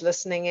 She's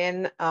listening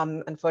in.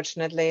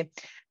 Unfortunately,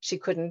 she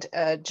couldn't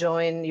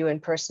join you in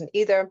person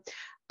either.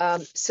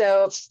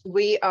 So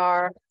we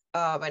are,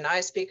 when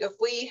I speak of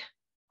we,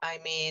 I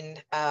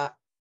mean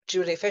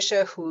Julie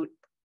Fisher, who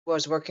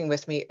was working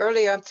with me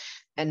earlier,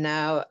 and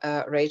now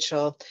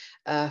Rachel,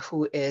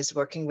 who is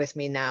working with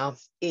me now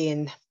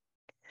in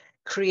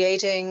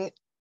creating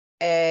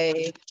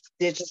a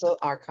digital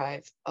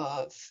archive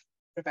of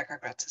Rebecca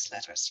Gratz's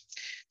letters.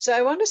 So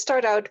I want to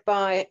start out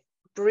by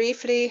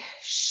briefly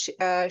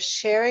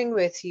sharing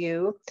with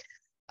you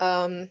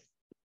the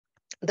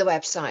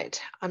website.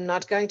 I'm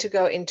not going to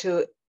go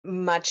into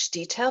much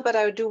detail, but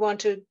I do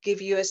want to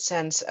give you a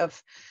sense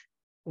of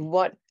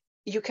what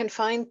you can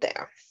find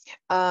there.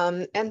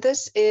 And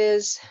this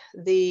is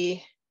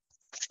the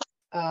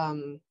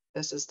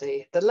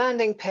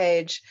landing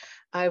page.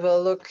 I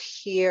will look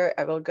here.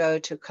 I will go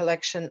to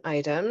collection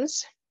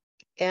items.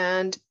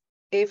 And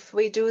if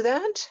we do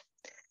that,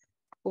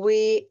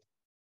 we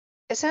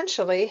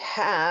essentially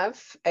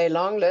have a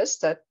long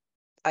list that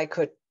I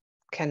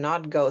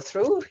cannot go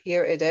through.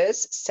 Here it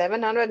is,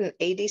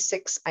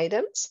 786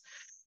 items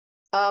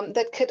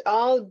that could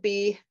all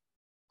be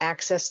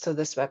accessed to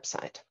this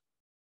website.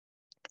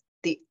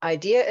 The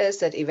idea is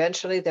that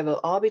eventually they will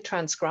all be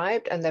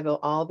transcribed and they will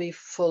all be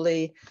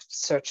fully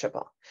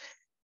searchable.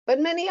 But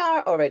many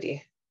are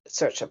already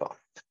searchable.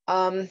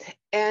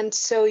 And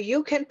so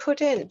you can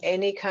put in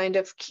any kind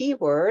of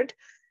keyword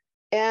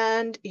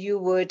and you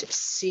would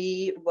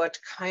see what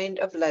kind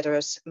of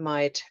letters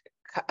might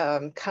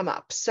come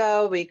up.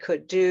 So we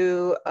could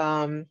do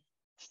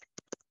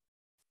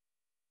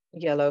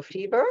yellow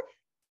fever,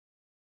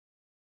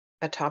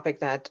 a topic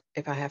that,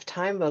 if I have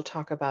time, we'll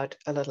talk about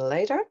a little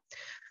later.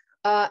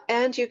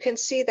 And you can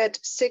see that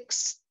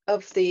 6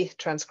 of the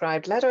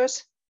transcribed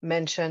letters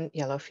mention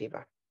yellow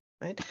fever,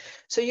 right?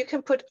 So you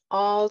can put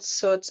all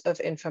sorts of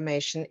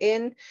information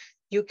in.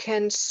 You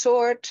can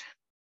sort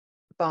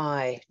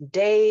by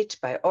date,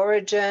 by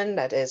origin,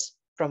 that is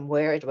from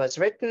where it was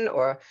written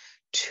or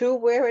to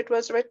where it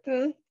was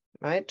written,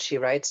 right? She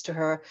writes to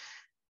her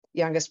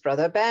youngest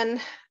brother,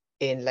 Ben,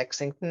 in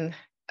Lexington,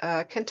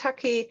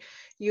 Kentucky,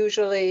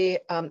 usually.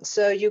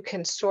 So you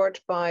can sort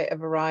by a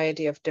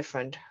variety of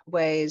different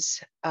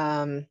ways.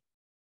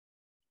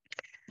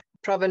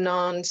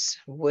 Provenance,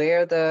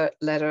 where the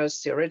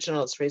letters, the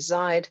originals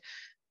reside.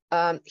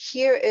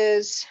 Here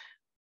is,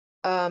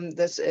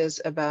 this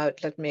is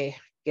about, let me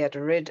get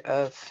rid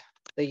of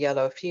the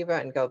yellow fever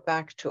and go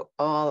back to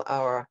all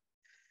our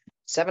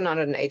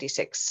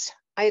 786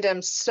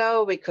 items.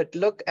 So we could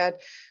look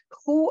at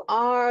who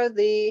are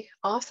the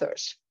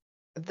authors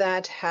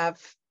that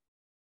have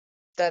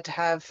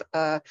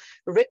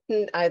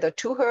written either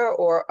to her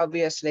or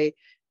obviously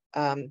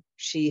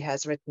she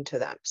has written to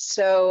them.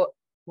 So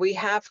we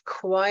have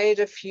quite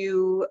a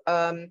few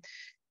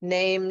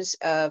names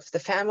of the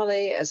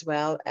family as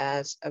well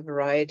as a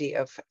variety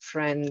of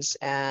friends,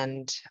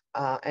 and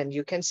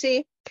you can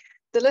see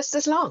the list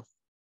is long.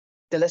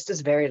 The list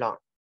is very long.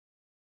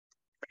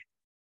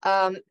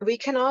 We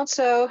can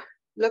also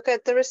look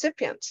at the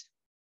recipients.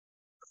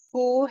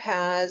 Who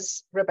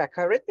has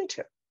Rebecca written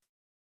to?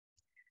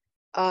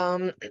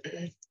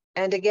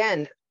 And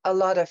again, a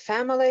lot of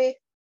family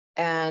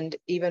and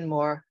even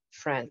more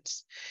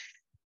friends.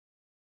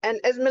 And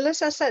as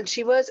Melissa said,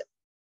 she was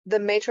the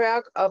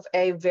matriarch of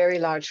a very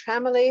large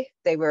family.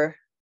 They were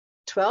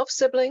 12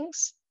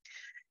 siblings.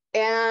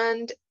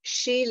 And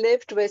she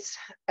lived with,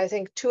 I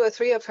think, 2 or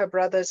 3 of her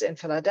brothers in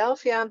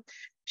Philadelphia.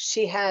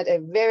 She had a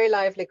very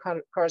lively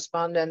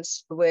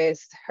correspondence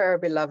with her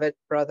beloved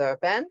brother,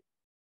 Ben,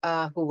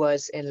 who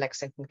was in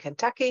Lexington,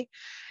 Kentucky.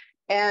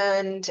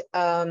 And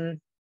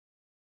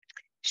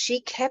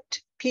she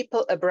kept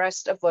people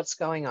abreast of what's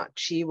going on.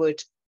 She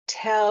would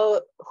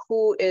tell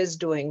who is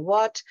doing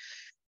what,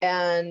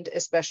 and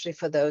especially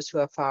for those who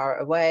are far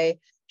away,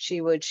 she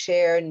would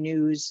share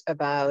news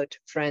about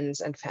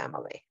friends and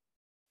family.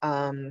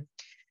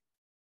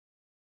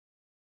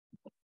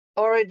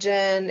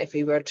 Origin, if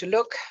we were to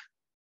look,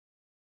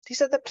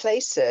 these are the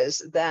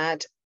places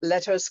that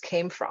letters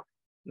came from.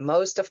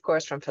 Most, of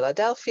course, from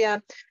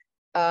Philadelphia,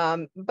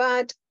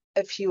 but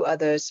a few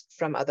others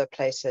from other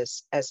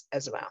places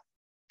as well.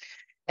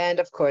 And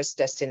of course,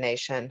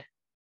 destination.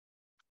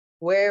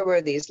 Where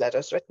were these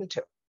letters written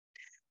to?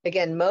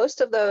 Again,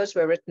 most of those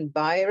were written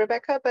by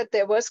Rebecca, but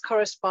there was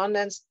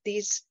correspondence.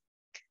 This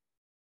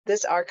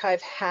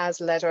archive has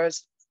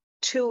letters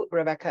to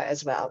Rebecca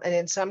as well. And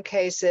in some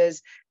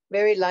cases,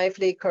 very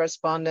lively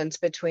correspondence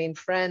between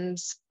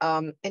friends.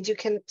 And you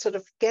can sort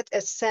of get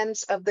a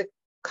sense of the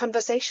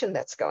conversation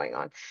that's going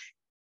on,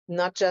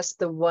 not just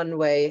the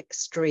one-way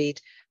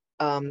street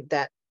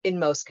that in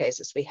most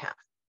cases we have.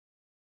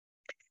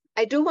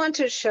 I do want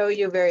to show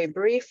you very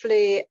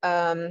briefly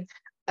a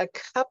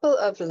couple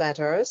of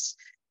letters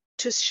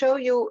to show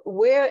you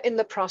where in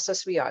the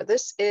process we are.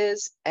 This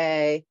is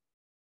a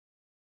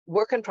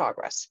work in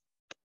progress,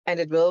 and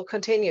it will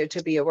continue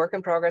to be a work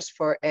in progress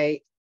for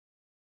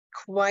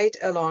quite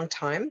a long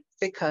time,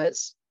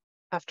 because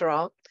after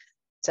all,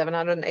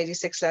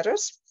 786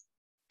 letters,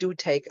 do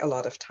take a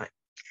lot of time.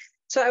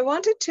 So I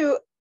wanted to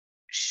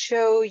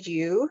show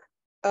you,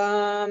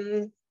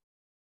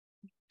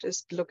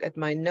 just look at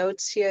my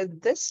notes here,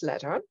 this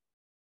letter.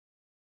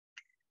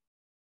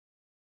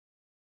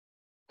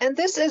 And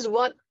this is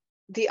what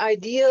the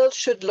ideal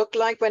should look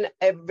like when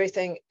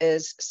everything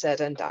is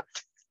said and done.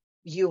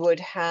 You would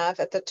have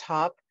at the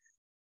top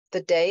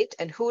the date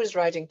and who is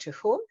writing to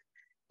whom,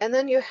 and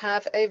then you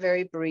have a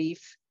very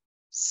brief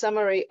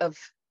summary of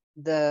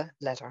the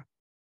letter.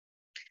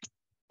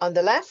 On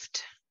the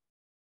left,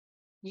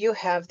 you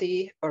have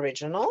the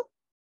original,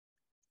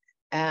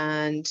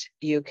 and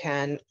you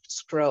can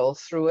scroll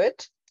through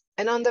it.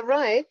 And on the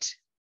right,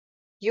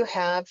 you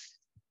have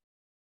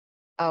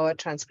our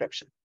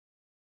transcription.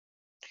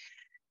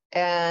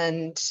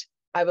 And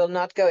I will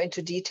not go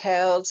into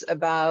details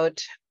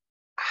about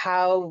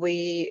how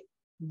we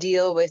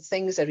deal with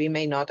things that we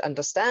may not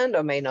understand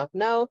or may not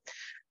know.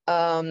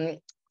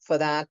 For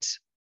that,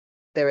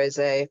 there is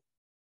a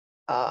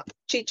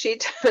cheat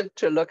sheet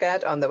to look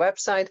at on the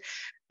website.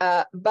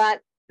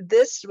 But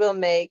this will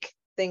make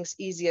things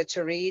easier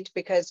to read,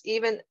 because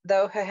even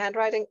though her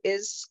handwriting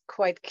is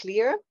quite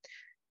clear,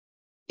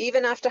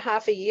 even after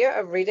half a year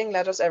of reading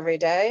letters every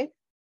day,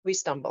 we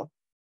stumble.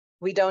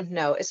 We don't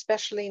know,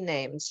 especially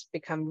names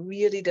become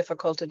really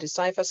difficult to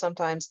decipher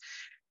sometimes.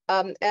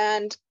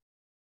 And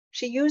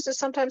she uses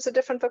sometimes a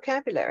different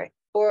vocabulary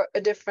or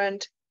a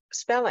different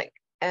spelling.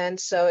 And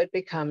so it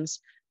becomes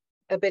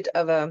a bit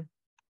of a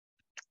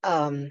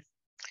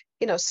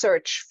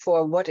search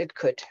for what it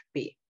could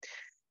be.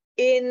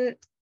 In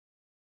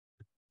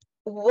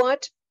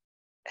what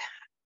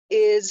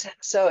is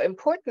so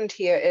important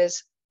here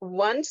is,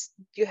 once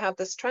you have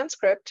this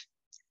transcript,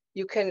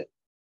 you can,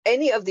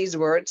 any of these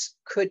words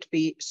could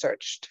be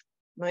searched,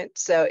 right?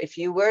 So if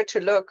you were to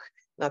look,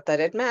 not that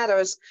it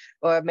matters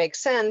or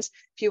makes sense,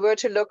 if you were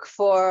to look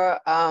for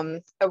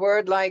a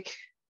word like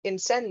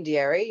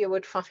incendiary, you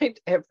would find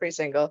every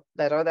single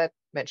letter that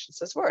mentions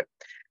this word.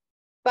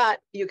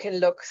 But you can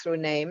look through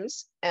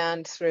names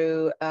and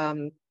through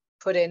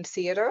put in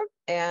theater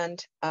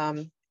and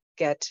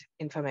get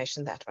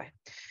information that way.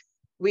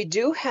 We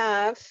do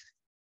have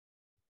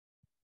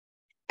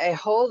a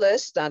whole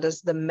list that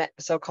is the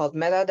so-called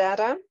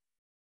metadata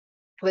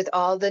with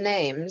all the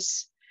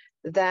names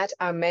that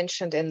are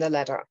mentioned in the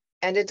letter.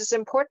 And it is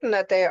important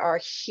that they are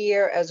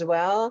here as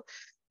well,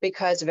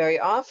 because very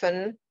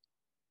often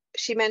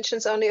she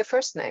mentions only a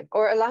first name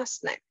or a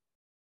last name.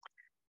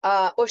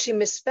 Or she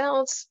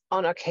misspells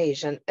on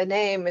occasion a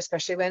name,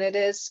 especially when it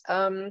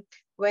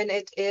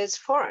is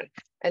foreign.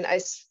 And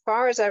as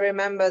far as I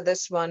remember,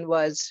 this one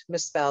was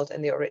misspelled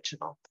in the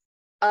original.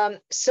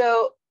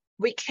 So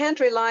we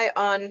can't rely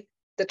on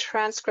the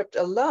transcript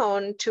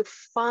alone to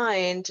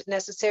find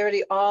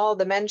necessarily all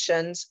the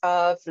mentions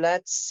of,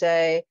 let's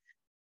say,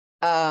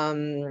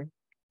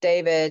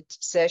 David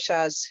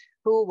Seixas,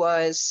 who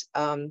was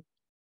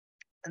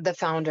the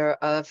founder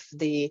of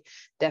the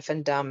Deaf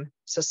and Dumb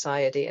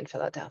Society in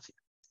Philadelphia.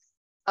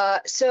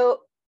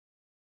 So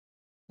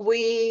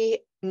we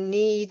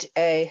need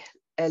a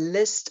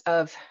list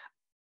of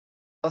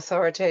an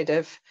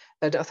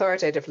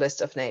authoritative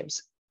list of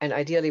names, and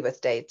ideally with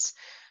dates,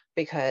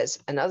 because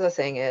another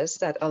thing is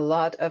that a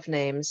lot of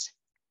names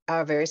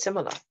are very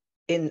similar.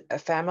 In a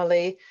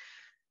family,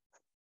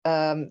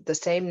 the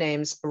same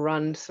names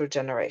run through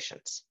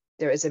generations.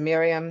 There is a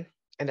Miriam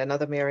and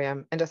another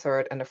Miriam and a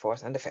third and a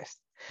fourth and a fifth.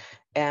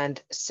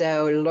 And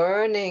so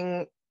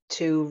learning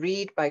to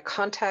read by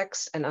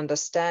context and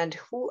understand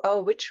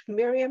which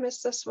Miriam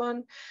is this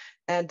one?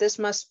 And this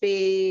must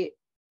be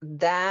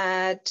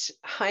that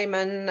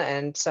Hyman,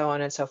 and so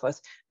on and so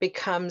forth,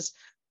 becomes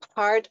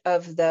part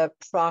of the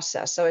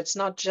process. So it's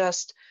not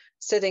just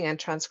sitting and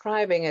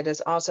transcribing, it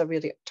is also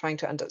really trying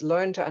to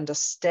learn to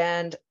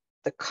understand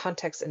the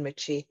context in which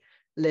she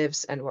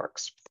lives and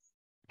works.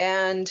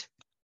 And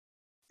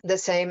the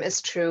same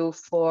is true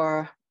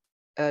for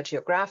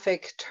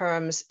geographic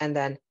terms and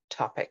then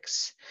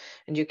topics.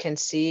 And you can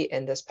see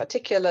in this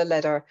particular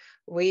letter,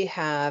 we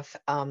have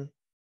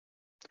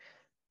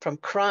from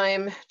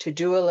crime to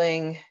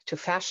dueling, to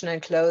fashion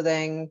and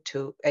clothing,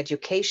 to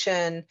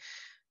education,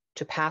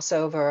 to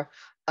Passover,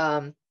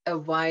 a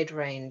wide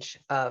range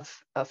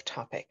of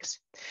topics.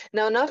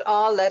 Now, not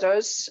all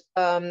letters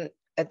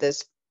at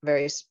this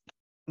very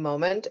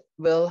moment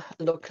will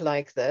look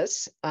like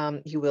this.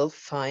 You will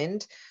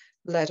find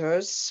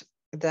letters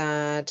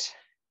that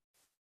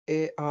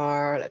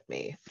are, let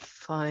me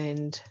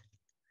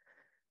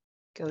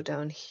go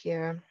down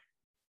here.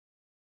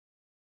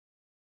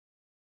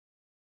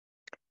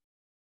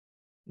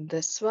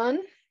 This one,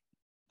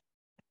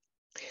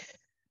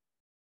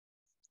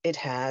 it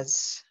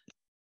has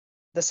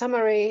the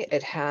summary,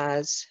 it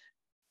has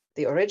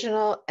the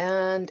original,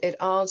 and it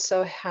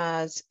also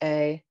has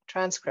a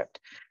transcript.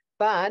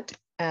 But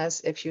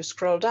as if you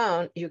scroll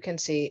down, you can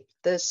see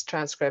this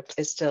transcript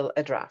is still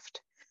a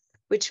draft,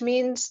 which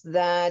means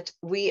that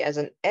we as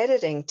an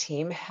editing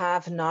team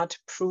have not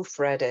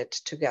proofread it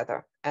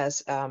together,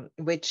 as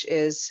which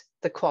is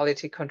the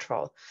quality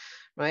control,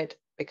 right?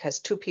 Because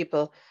two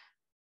people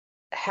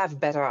have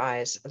better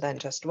eyes than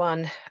just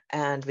one,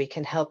 and we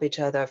can help each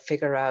other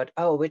figure out,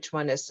 oh, which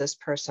one is this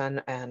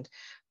person and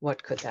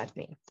what could that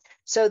mean?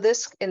 So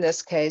this, in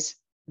this case,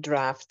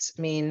 drafts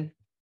mean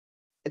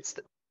it's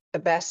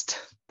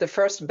the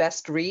first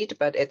best read,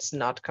 but it's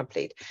not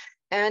complete.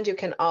 And you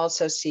can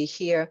also see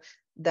here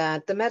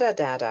that the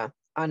metadata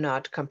are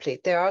not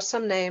complete. There are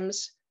some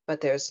names,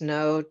 but there's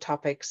no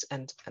topics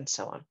and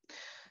so on.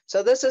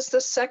 So this is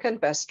the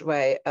second best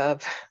way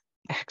of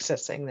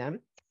accessing them.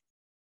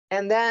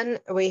 And then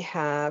we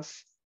have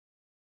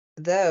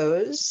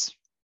those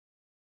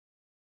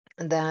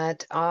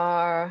that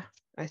are,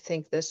 I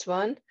think this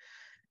one,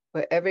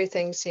 where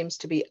everything seems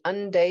to be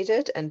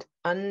undated and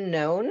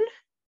unknown,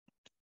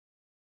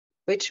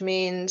 which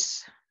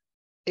means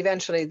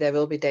eventually they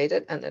will be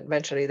dated and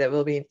eventually there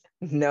will be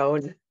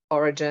known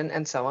origin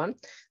and so on.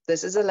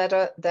 This is a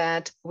letter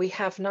that we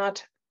have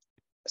not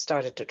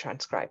started to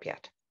transcribe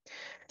yet.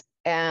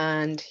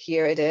 And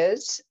here it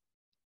is,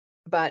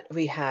 but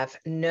we have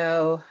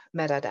no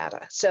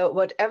metadata. So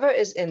whatever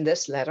is in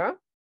this letter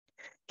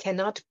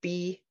cannot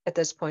be at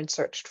this point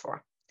searched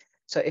for.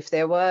 So if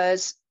there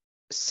was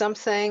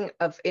something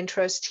of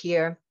interest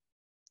here,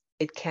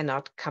 it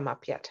cannot come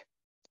up yet.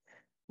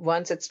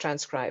 Once it's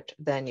transcribed,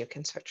 then you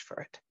can search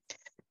for it.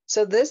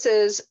 So this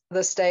is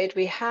the state.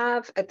 We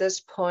have at this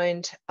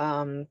point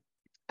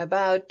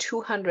about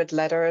 200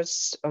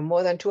 letters or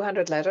more than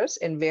 200 letters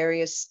in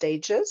various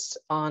stages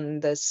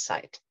on this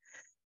site.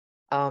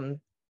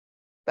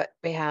 But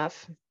we have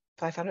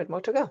 500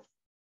 more to go.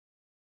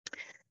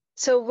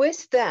 So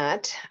with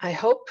that, I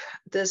hope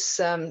this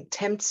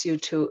tempts you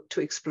to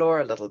explore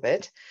a little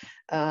bit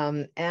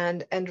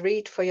and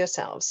read for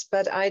yourselves.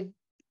 But I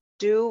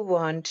do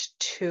want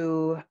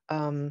to,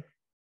 I'm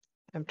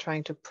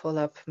trying to pull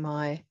up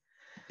my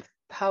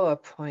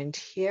PowerPoint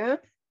here,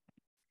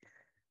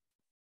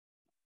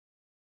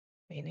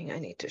 meaning I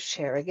need to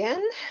share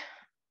again.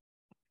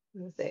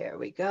 There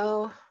we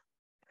go.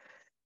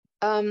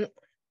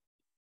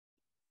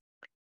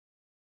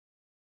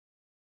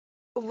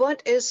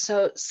 What is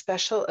so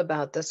special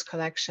about this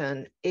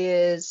collection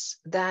is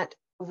that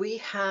we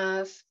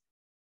have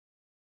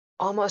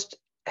almost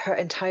her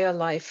entire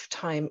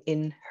lifetime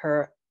in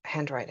her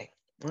handwriting.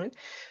 Right?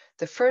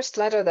 The first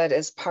letter that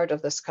is part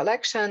of this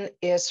collection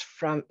is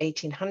from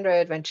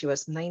 1800 when she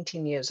was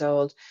 19 years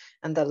old,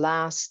 and the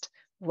last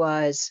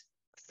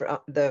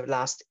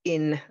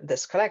in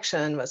this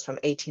collection was from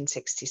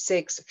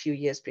 1866, a few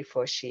years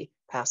before she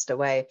passed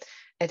away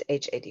at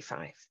age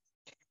 85.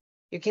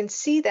 You can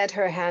see that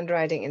her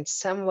handwriting in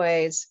some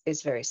ways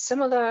is very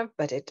similar,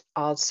 but it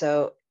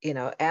also,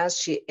 as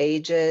she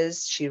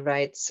ages, she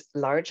writes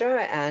larger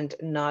and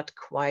not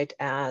quite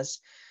as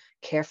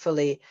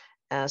carefully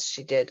as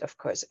she did, of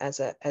course, as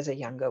a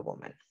younger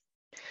woman.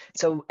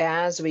 So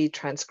as we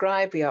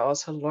transcribe, we are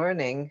also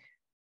learning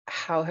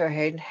how her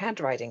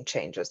handwriting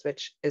changes,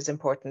 which is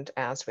important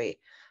as we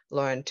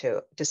learn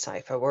to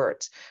decipher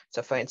words.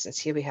 So for instance,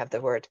 here we have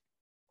the word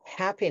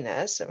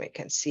happiness, and we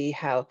can see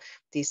how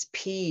these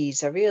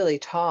P's are really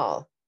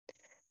tall.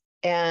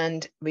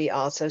 And we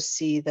also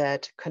see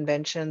that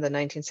convention, the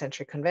 19th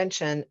century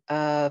convention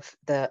of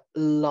the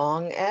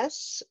long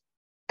S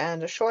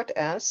and a short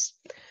S,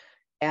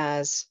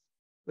 as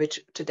which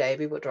today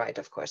we would write,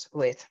 of course,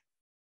 with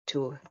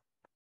two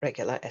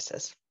regular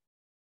S's.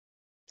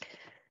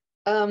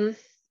 The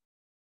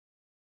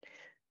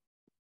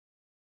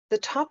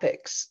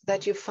topics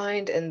that you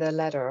find in the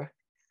letter,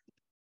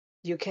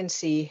 you can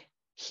see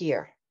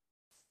here.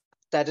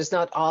 That is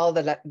not all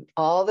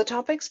the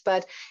topics,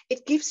 but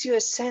it gives you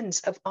a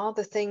sense of all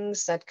the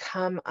things that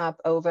come up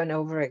over and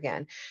over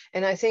again.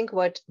 And I think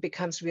what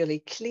becomes really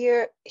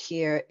clear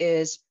here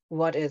is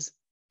what is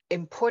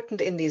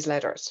important in these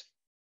letters.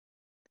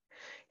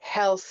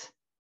 Health,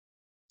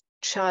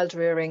 child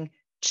rearing,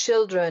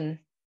 children,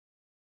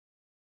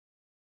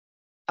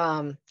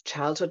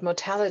 childhood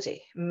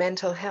mortality,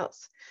 mental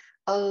health.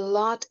 A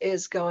lot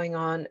is going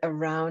on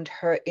around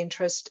her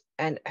interest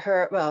and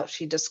her, well,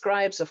 she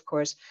describes, of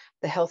course,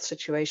 the health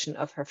situation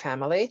of her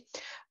family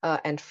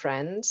and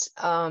friends,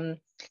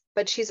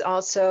 but she's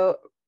also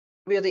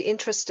really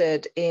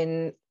interested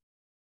in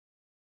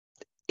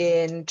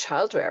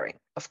child rearing,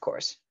 of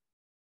course.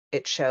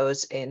 It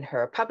shows in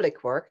her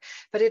public work,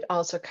 but it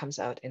also comes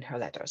out in her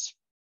letters.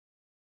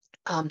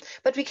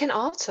 But we can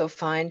also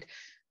find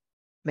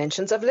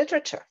mentions of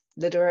literature,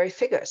 literary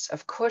figures.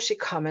 Of course, she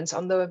comments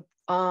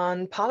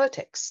on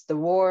politics, the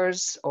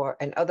wars, or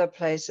in other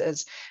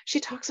places. She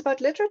talks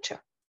about literature.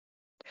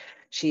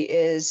 She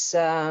is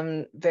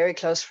very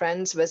close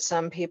friends with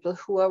some people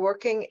who are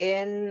working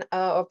in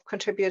or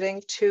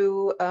contributing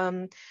to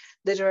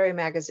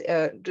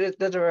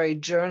literary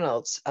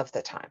journals of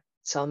the time,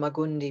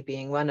 Salmagundi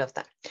being one of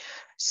them.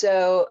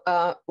 So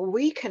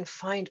we can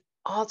find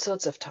all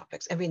sorts of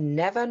topics, and we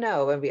never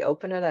know when we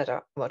open a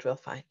letter what we'll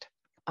find.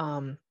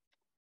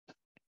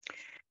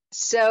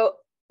 So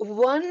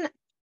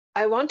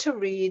I want to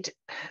read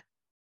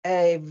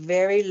a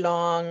very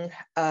long,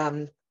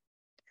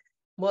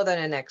 more than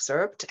an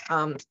excerpt,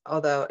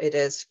 although it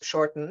is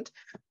shortened,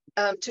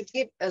 to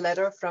give a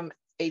letter from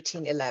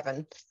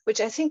 1811, which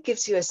I think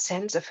gives you a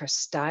sense of her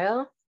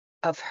style,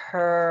 of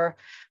her,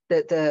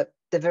 the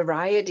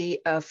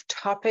variety of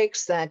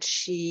topics that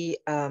she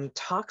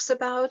talks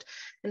about.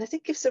 And I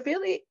think gives a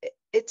really,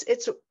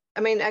 I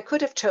mean, I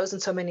could have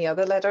chosen so many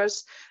other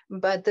letters,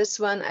 but this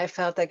one I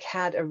felt like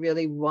had a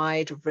really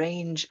wide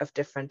range of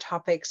different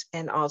topics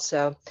and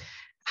also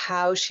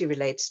how she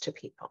relates to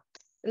people.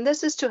 And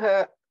this is to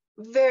her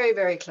very,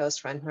 very close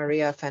friend,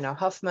 Maria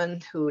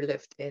Fenner-Hoffman, who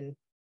lived in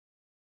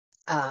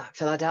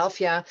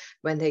Philadelphia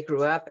when they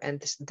grew up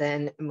and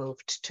then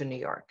moved to New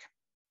York.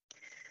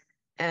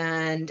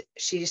 And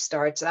she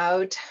starts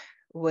out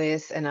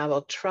with, and I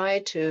will try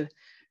to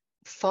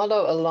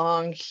follow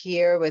along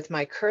here with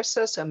my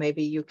cursor, so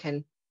maybe you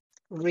can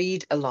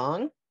read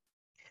along.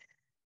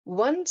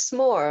 Once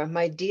more,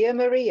 my dear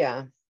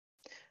Maria,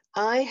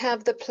 I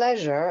have the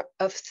pleasure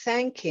of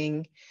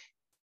thanking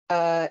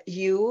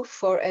you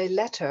for a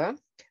letter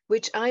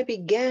which I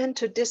began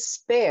to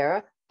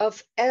despair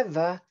of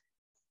ever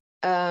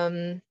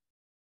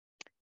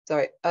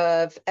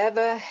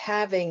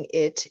having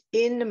it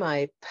in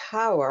my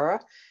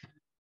power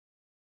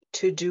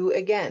to do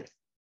again,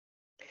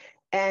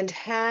 and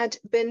had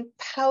been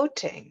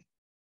pouting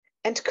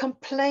and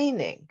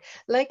complaining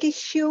like a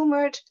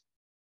humored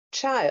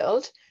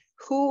child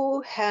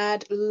who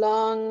had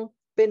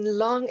been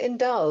long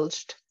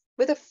indulged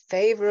with a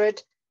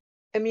favorite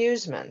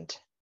amusement,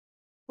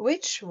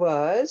 which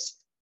was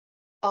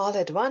all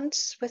at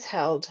once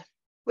withheld,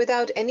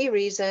 without any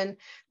reason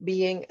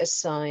being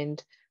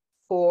assigned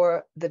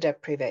for the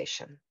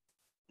deprivation.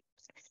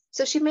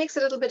 So she makes a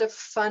little bit of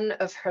fun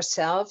of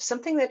herself,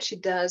 something that she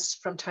does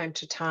from time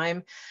to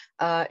time.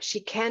 She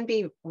can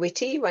be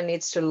witty. One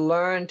needs to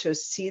learn to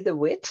see the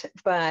wit,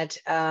 but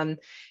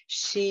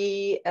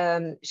she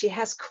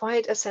has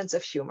quite a sense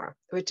of humor,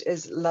 which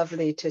is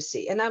lovely to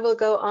see. And I will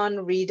go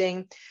on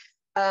reading.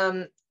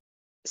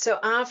 So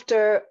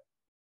after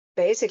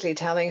basically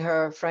telling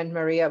her friend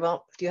Maria,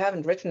 well, you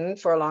haven't written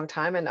for a long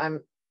time, and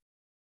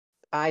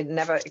I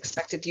never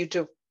expected you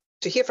to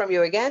hear from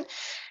you again.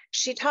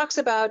 She talks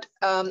about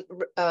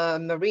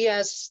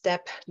Maria's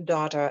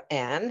stepdaughter,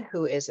 Anne,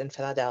 who is in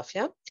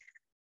Philadelphia,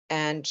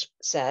 and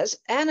says,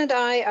 Anne and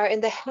I are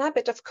in the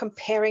habit of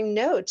comparing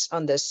notes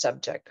on this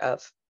subject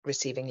of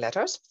receiving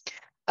letters.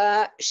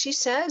 She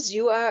says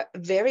you are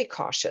very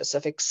cautious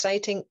of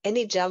exciting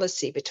any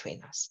jealousy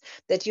between us,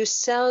 that you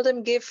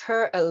seldom give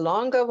her a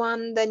longer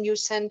one than you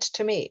send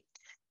to me,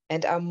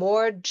 and are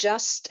more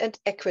just and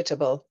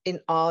equitable in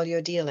all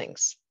your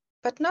dealings,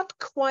 but not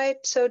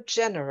quite so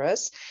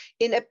generous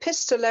in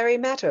epistolary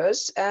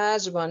matters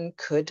as one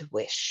could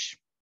wish.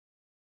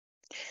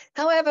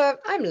 However,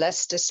 I'm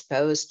less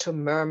disposed to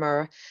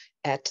murmur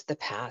at the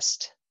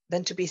past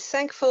than to be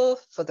thankful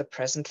for the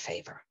present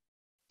favor,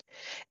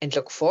 and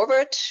look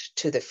forward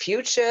to the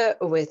future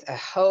with a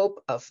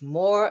hope of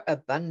more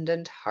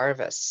abundant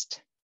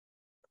harvest.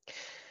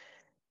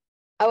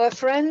 Our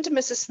friend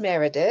Mrs.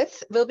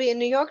 Meredith will be in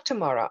New York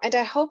tomorrow, and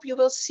I hope you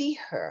will see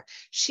her.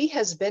 She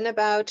has been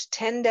about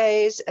 10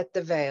 days at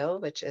the Vale,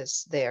 which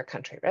is their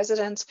country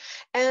residence,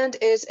 and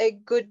is a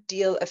good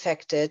deal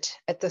affected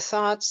at the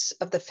thoughts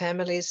of the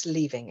family's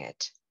leaving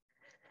it.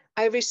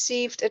 I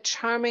received a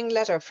charming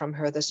letter from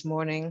her this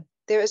morning.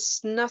 There is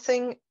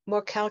nothing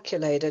more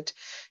calculated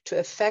to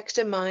affect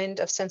a mind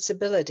of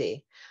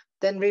sensibility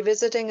than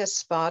revisiting a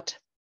spot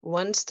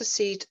once the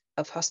seat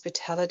of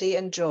hospitality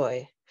and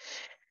joy,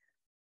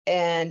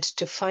 and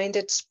to find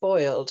it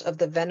spoiled of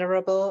the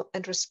venerable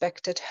and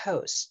respected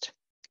host,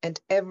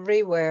 and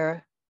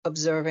everywhere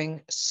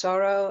observing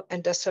sorrow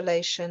and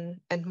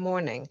desolation and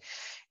mourning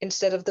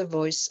instead of the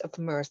voice of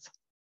mirth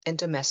and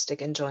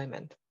domestic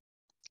enjoyment.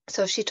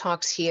 So she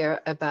talks here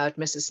about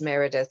Mrs.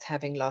 Meredith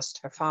having lost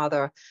her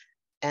father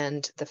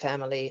and the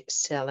family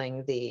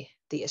selling the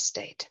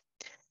estate.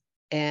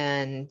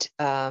 And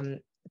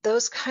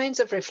those kinds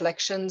of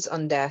reflections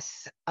on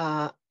death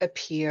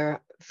appear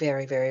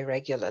very, very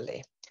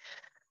regularly.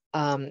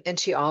 And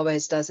she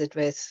always does it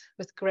with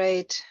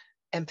great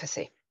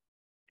empathy.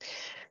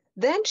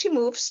 Then she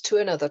moves to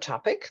another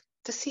topic,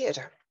 the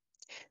theater.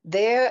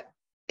 There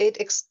it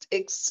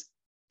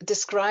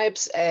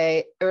describes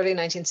a early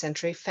 19th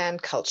century fan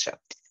culture.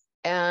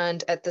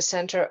 And at the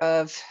center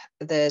of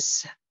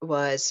this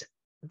was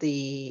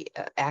the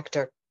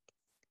actor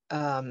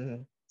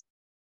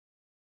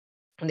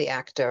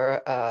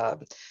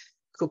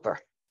Cooper.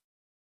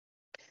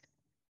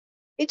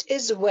 It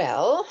is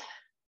well,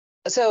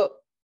 so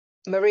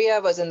Maria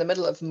was in the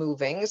middle of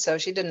moving, so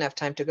she didn't have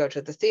time to go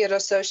to the theater.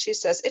 So she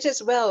says, it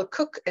is well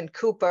Cook and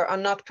Cooper are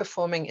not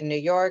performing in New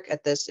York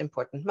at this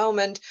important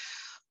moment,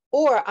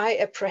 or I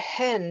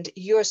apprehend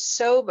your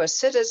sober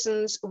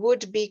citizens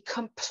would be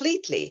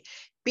completely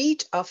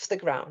beat off the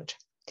ground.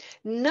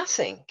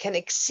 Nothing can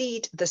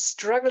exceed the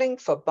struggling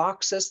for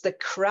boxes, the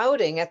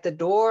crowding at the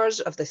doors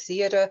of the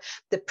theater,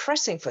 the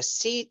pressing for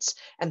seats,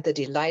 and the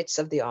delights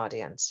of the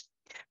audience.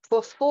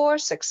 For 4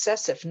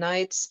 successive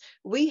nights,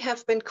 we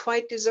have been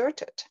quite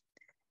deserted,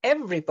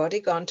 everybody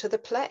gone to the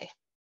play,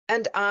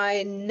 and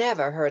I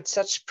never heard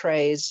such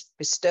praise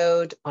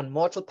bestowed on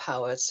mortal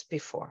powers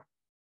before.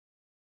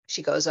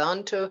 She goes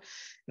on to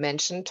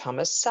mention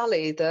Thomas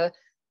Sully, the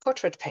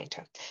portrait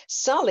painter.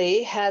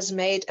 Sully has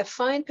made a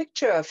fine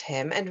picture of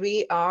him, and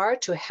we are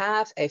to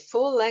have a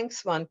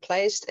full-length one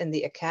placed in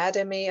the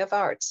Academy of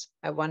Arts.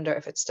 I wonder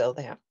if it's still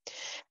there.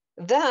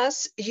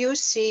 Thus, you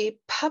see,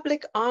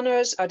 public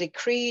honors are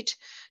decreed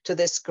to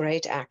this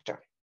great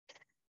actor.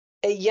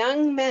 A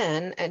young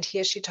man, and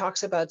here she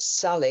talks about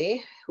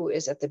Sully, who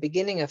is at the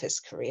beginning of his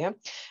career,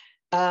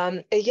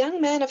 a young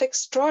man of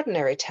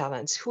extraordinary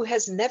talents who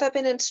has never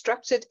been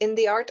instructed in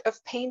the art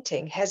of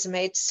painting, has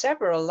made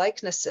several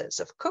likenesses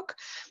of Cook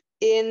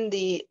in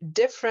the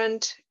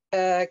different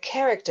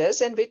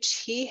characters in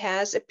which he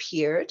has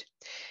appeared.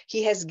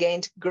 He has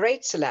gained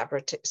great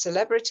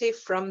celebrity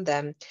from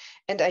them,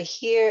 and I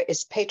hear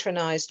is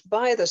patronized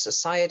by the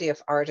Society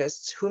of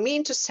Artists, who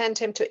mean to send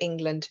him to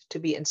England to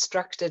be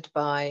instructed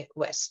by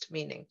West,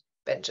 meaning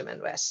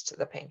Benjamin West,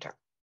 the painter.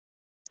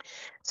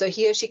 So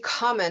here she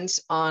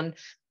comments on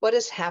what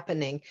is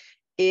happening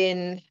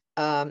in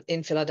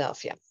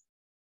Philadelphia.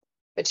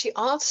 But she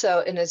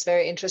also, and it's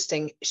very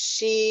interesting,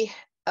 she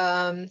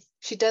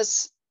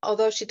does,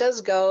 although she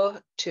does go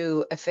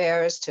to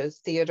affairs, to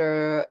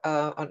theater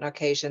on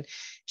occasion,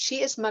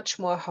 she is much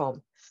more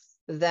home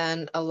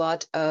than a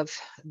lot of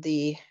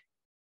the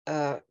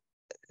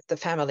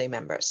family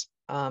members.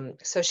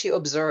 So she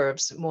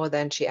observes more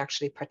than she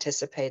actually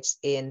participates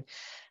in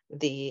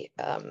the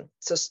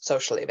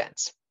social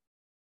events.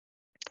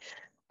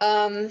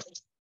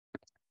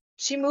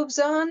 She moves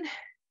on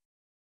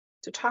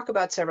to talk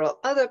about several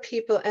other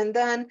people and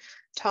then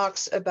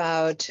talks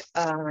about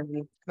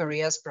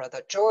Maria's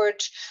brother,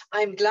 George.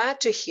 I'm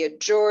glad to hear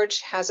George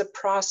has a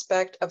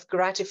prospect of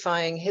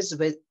gratifying his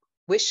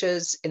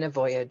wishes in a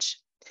voyage.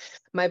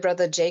 My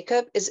brother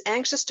Jacob is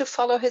anxious to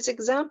follow his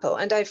example,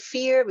 and I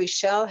fear we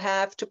shall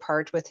have to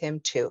part with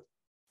him too.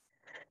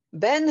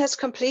 Ben has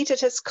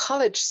completed his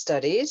college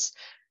studies,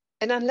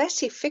 and unless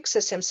he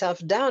fixes himself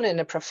down in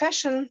a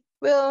profession,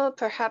 will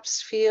perhaps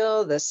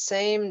feel the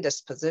same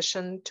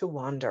disposition to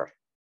wander.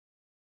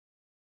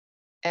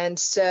 And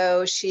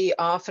so she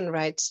often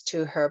writes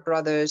to her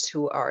brothers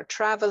who are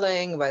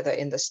traveling, whether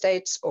in the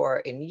States or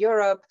in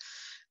Europe,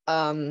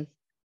 and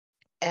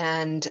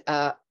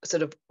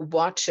sort of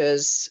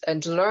watches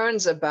and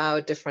learns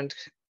about different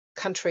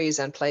countries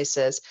and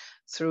places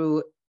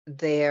through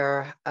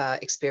their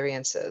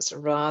experiences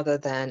rather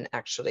than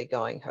actually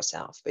going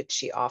herself, which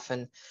she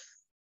often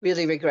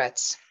really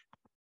regrets.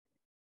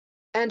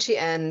 And she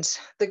ends,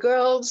 the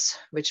girls,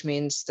 which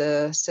means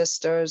the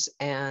sisters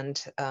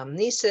and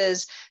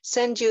nieces,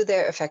 send you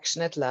their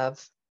affectionate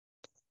love.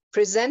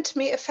 Present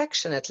me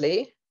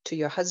affectionately to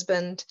your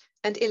husband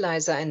and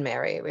Eliza and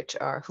Mary,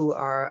 who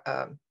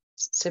are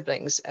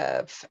siblings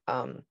of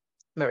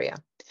Maria.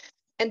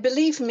 And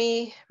believe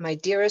me, my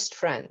dearest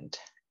friend,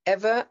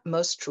 ever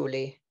most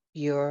truly,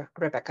 your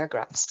Rebecca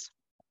Gratz.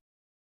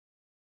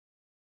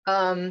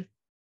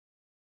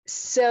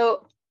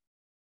 So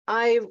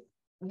I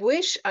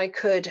wish I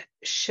could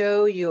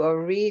show you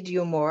or read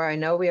you more. I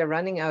know we are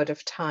running out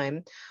of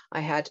time. I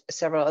had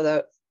several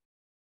other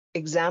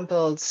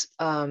examples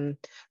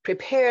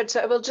prepared, so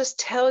I will just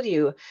tell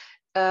you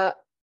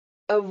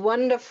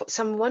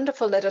some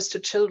wonderful letters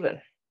to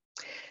children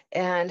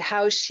and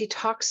how she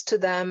talks to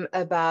them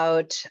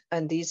about,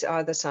 and these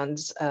are the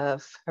sons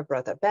of her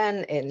brother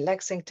Ben in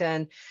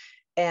Lexington,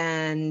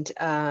 and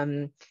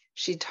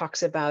she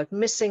talks about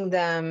missing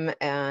them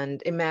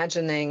and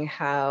imagining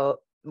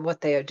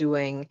what they are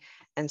doing,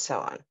 and so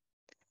on.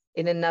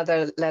 In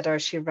another letter,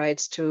 she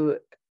writes to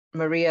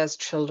Maria's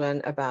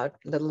children about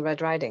Little Red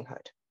Riding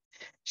Hood.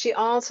 She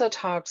also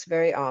talks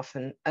very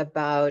often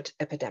about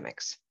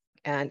epidemics.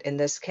 And in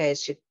this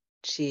case,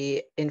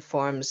 she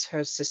informs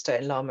her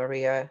sister-in-law,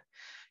 Maria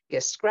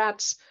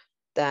Gratz,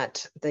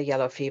 that the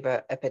yellow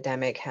fever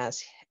epidemic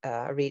has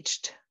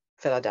reached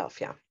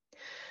Philadelphia.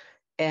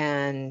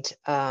 And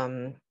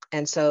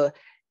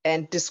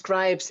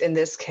describes in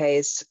this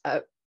case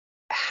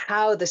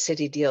how the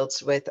city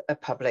deals with a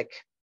public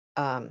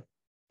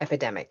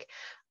epidemic,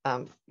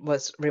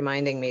 was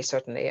reminding me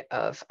certainly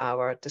of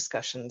our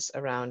discussions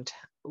around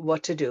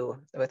what to do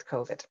with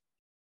COVID.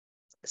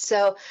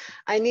 So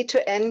I need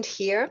to end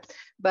here,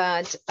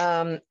 but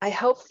I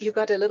hope you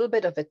got a little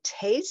bit of a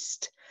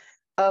taste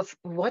of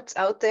what's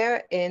out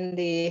there in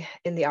the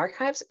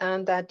archives,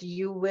 and that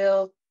you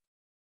will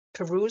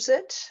peruse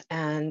it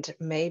and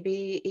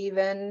maybe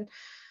even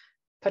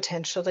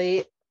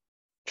potentially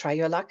try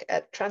your luck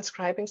at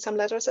transcribing some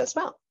letters as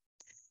well.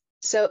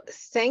 So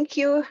thank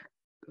you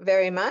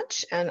very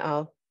much, and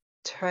I'll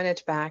turn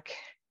it back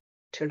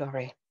to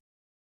Lori.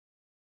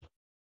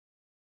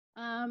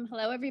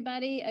 Hello,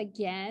 everybody.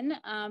 Again,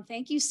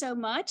 thank you so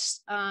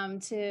much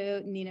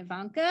to Nina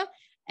Warnke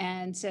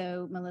and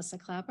to Melissa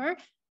Klapper.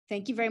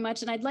 Thank you very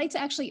much. And I'd like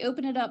to actually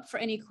open it up for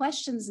any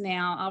questions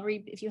now. I'll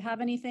read, if you have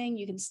anything,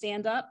 you can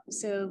stand up.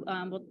 So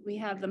we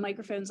have the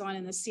microphones on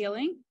in the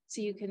ceiling,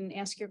 so you can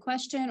ask your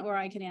question, or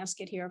I can ask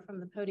it here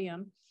from the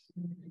podium.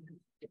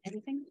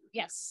 Anything?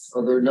 Yes.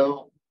 Are there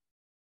no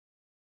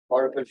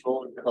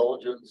artificial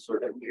intelligence or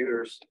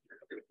computers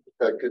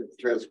that could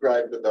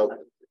transcribe without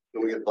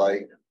doing it by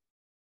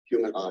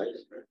human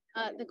eyes?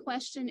 The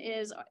question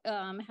is,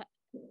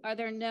 are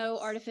there no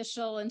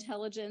artificial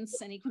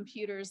intelligence, any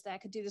computers that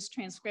could do this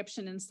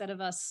transcription instead of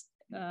us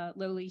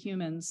lowly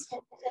humans?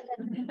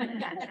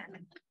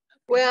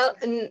 Well,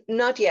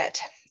 not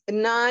yet.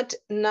 Not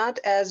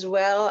as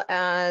well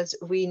as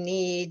we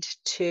need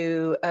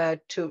to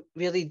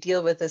really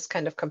deal with this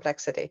kind of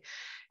complexity.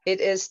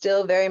 It is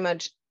still very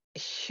much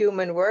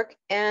human work,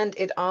 and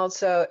it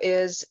also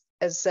is,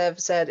 as Zev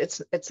said,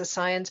 it's a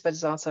science, but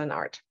it's also an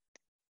art.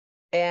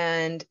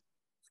 And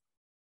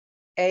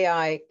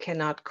AI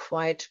cannot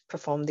quite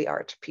perform the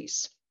art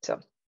piece. So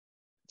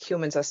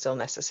humans are still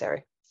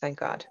necessary, thank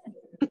God.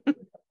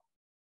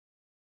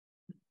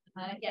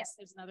 Yes,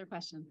 there's another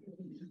question.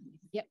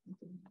 Yep.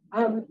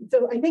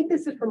 So I think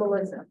this is from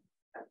Melissa.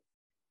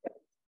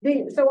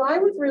 So I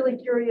was really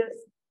curious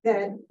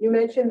that you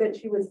mentioned that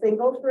she was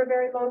single for a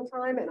very long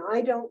time, and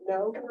I don't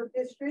know her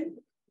history.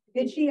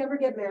 Did she ever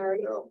get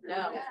married? No.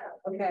 No.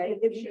 Okay,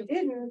 if she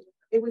didn't,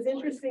 it was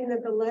interesting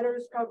that the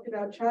letters talked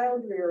about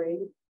child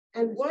rearing.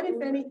 And what, if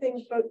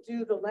anything,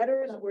 do the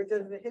letters, or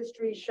does the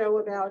history show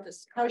about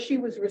how she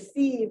was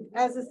received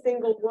as a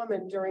single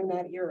woman during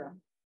that era?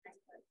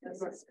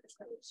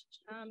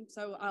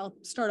 So I'll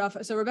start off.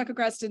 So Rebecca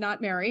Gratz did not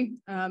marry.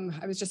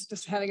 I was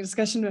just having a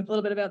discussion a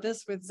little bit about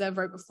this with Zev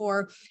right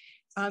before.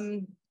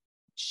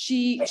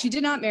 She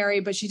did not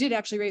marry, but she did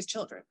actually raise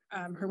children.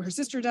 Her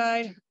sister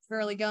died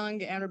fairly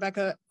young, and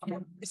Rebecca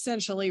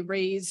essentially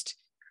raised,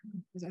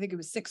 I think it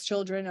was 6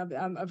 children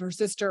of her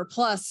sister.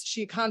 Plus,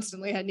 she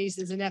constantly had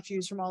nieces and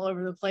nephews from all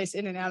over the place,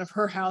 in and out of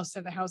her house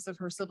and the house of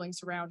her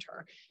siblings around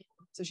her.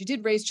 So she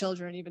did raise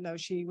children, even though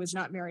she was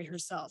not married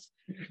herself.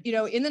 You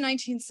know, in the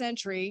 19th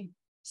century,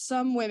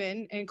 some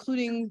women,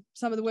 including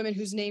some of the women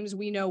whose names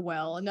we know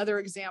well, another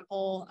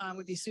example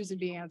would be Susan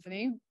B.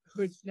 Anthony,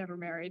 who had never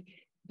married.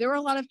 There were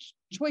a lot of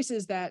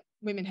choices that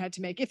women had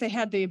to make, if they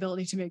had the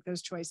ability to make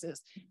those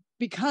choices.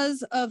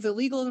 Because of the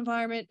legal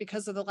environment,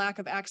 because of the lack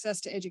of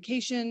access to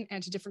education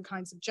and to different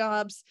kinds of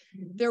jobs,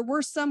 there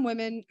were some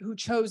women who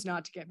chose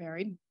not to get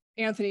married.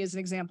 Anthony is an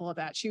example of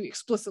that. She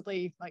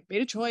explicitly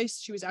made a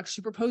choice. She was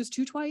actually proposed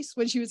to twice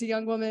when she was a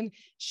young woman.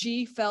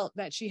 She felt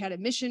that she had a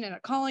mission and a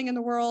calling in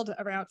the world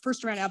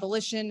first around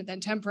abolition, then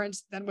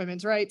temperance, then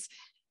women's rights,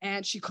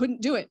 and she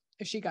couldn't do it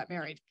if she got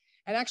married.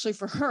 And actually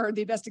for her,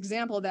 the best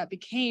example of that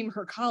became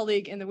her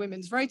colleague in the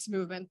women's rights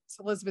movement,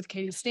 Elizabeth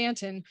Cady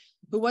Stanton,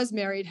 who was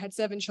married, had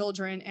 7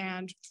 children,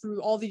 and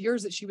through all the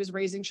years that she was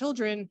raising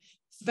children,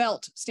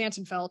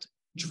 Stanton felt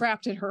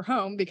trapped in her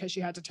home because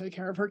she had to take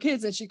care of her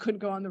kids, and she couldn't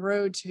go on the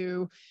road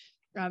to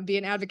be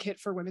an advocate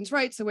for women's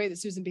rights the way that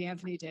Susan B.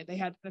 Anthony did. They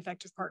had an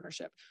effective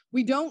partnership.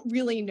 We don't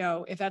really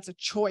know if that's a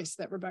choice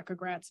that Rebecca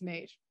Gratz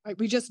made. Right?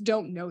 We just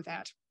don't know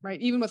that, right?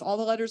 Even with all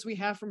the letters we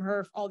have from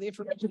her, all the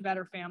information about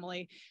her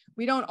family,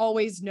 we don't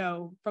always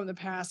know from the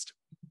past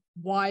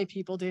why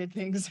people did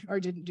things or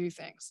didn't do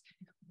things.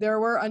 There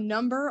were a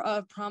number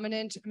of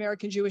prominent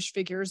American Jewish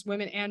figures,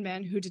 women and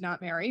men, who did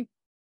not marry.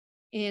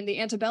 In the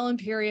antebellum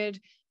period,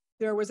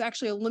 there was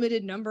actually a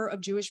limited number of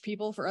Jewish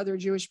people for other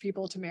Jewish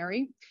people to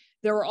marry.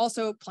 There were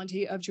also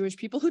plenty of Jewish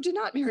people who did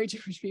not marry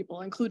Jewish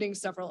people, including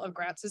several of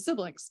Gratz's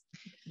siblings.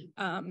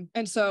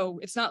 And so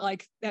it's not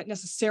like that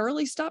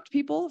necessarily stopped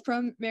people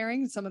from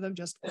marrying. Some of them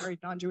just married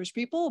non-Jewish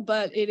people,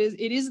 but it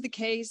is the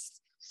case.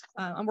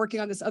 I'm working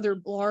on this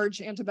other large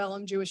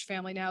antebellum Jewish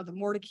family now, the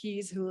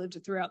Mordecais, who lived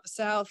throughout the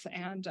South.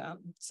 And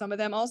some of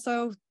them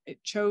also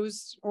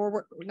chose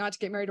or not to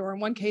get married, or in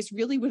one case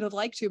really would have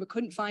liked to, but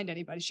couldn't find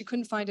anybody. She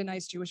couldn't find a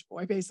nice Jewish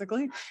boy,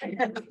 basically.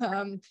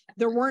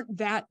 There weren't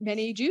that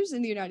many Jews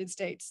in the United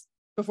States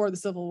before the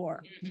Civil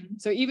War.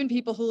 So even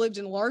people who lived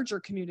in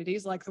larger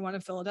communities, like the one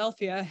in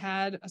Philadelphia,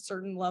 had a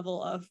certain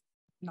level of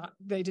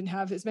they didn't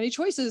have as many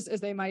choices as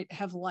they might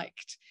have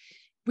liked.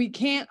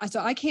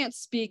 I can't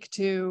speak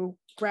to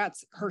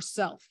Gratz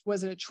herself.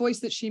 Was it a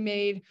choice that she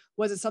made?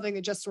 Was it something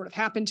that just sort of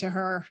happened to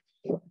her?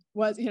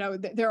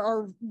 There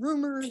are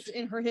rumors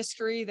in her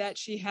history that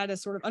she had a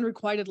sort of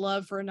unrequited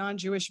love for a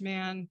non-Jewish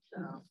man.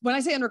 When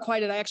I say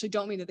unrequited, I actually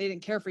don't mean that they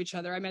didn't care for each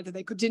other. I meant that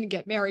they didn't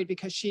get married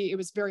because it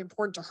was very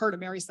important to her to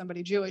marry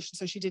somebody Jewish,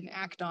 so she didn't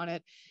act on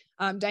it.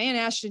 Diane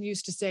Ashton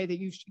used to say that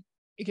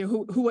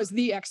who was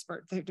the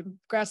expert,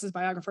 Gratz's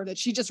biographer, that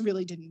she just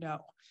really didn't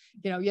know.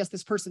 Yes,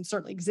 this person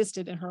certainly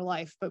existed in her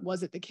life, but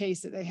was it the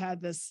case that they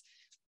had this,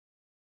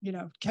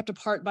 kept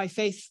apart by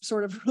faith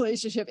sort of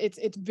relationship?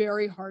 It's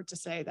very hard to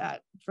say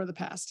that for the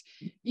past,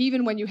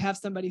 even when you have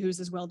somebody who's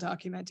as well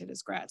documented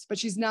as Gratz, but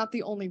she's not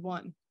the only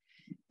one.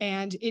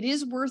 And it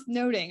is worth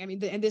noting,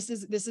 and this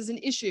is an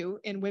issue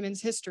in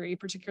women's history,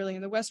 particularly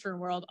in the Western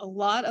world. A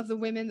lot of the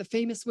women, the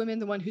famous women,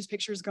 the one whose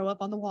pictures go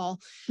up on the wall,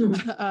 in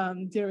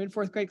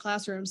 4th grade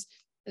classrooms,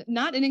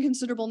 not an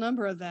inconsiderable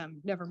number of them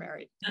never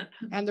married.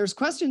 And there's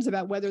questions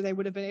about whether they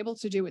would have been able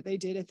to do what they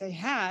did if they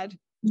had,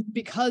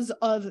 because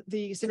of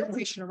the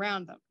situation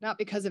around them, not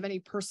because of any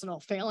personal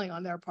failing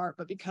on their part,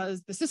 but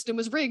because the system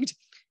was rigged,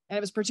 and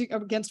it was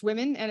against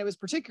women, and it was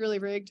particularly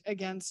rigged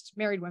against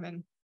married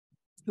women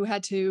who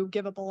had to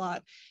give up a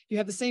lot. You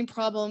have the same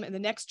problem in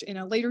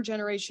a later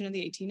generation in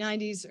the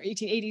 1890s or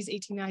 1880s,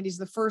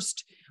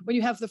 1890s, when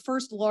you have the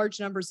first large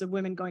numbers of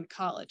women going to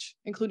college,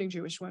 including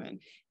Jewish women.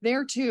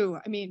 There too,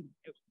 I mean,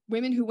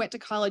 women who went to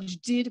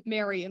college did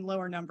marry in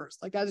lower numbers.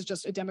 Like, that is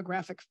just a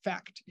demographic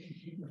fact.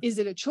 Is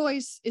it a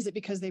choice? Is it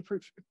because they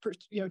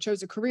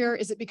chose a career?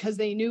 Is it because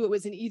they knew it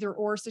was an either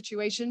or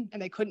situation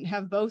and they couldn't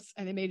have both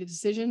and they made a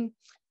decision?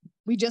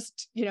 We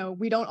just,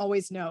 we don't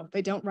always know.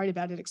 They don't write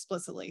about it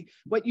explicitly.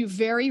 What you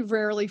very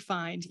rarely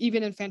find,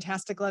 even in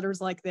fantastic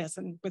letters like this,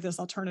 and with this,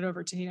 I'll turn it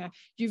over to Nina,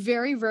 you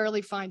very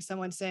rarely find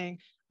someone saying,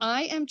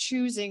 I am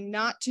choosing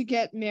not to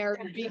get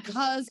married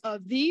because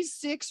of these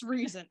 6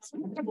 reasons.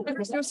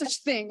 There's no such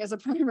thing as a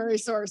primary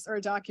source or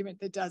a document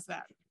that does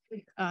that.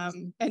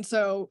 And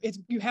so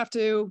you have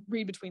to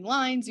read between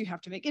lines, you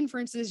have to make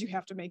inferences, you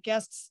have to make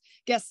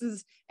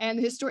guesses, and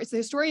it's the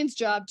historian's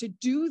job to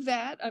do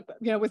that,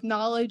 with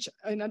knowledge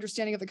and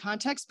understanding of the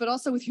context, but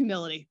also with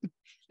humility.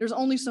 There's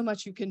only so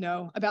much you can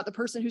know about the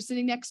person who's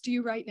sitting next to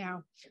you right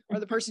now, or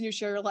the person you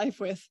share your life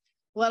with,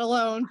 let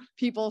alone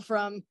people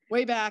from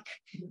way back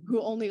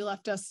who only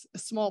left us a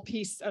small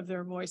piece of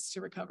their voice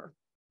to recover.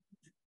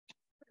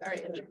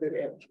 Sorry.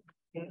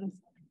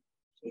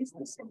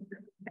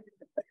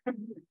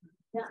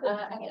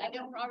 I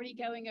know we're already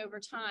going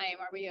over time.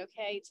 Are we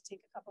okay to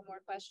take a couple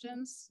more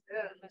questions?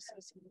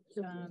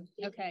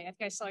 Yeah. Okay, I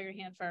think I saw your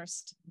hand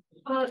first.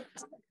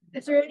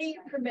 Is there any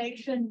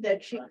information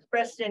that she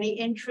expressed any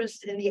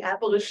interest in the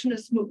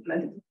abolitionist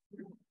movement?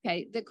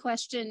 Okay, the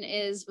question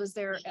is, was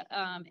there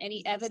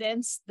any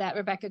evidence that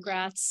Rebecca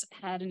Gratz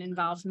had an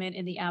involvement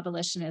in the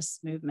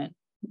abolitionist movement?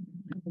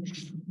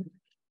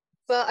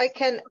 Well,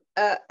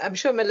 I'm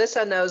sure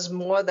Melissa knows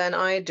more than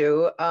I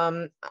do.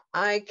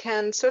 I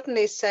can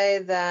certainly say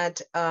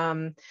that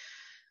I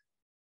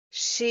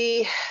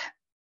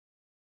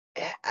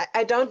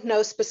don't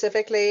know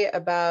specifically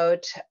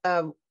about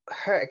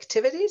her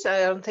activities.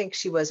 I don't think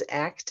she was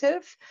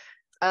active,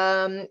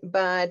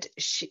 but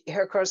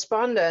her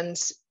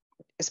correspondence,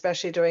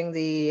 especially during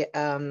the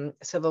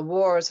Civil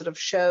War, sort of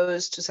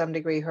shows to some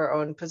degree her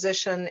own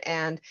position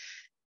and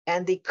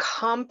the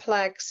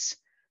complex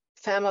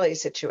family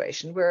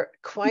situation, where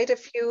quite a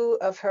few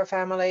of her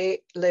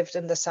family lived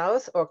in the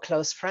South, or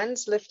close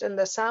friends lived in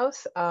the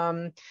South.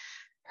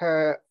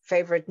 Her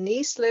favorite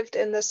niece lived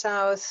in the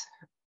South.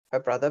 Her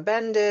brother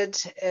Ben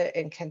did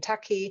in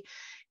Kentucky.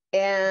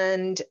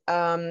 And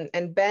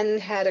Ben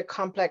had a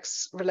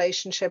complex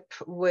relationship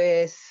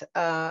with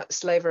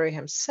slavery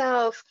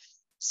himself.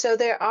 So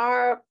there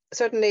are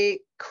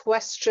certainly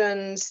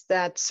questions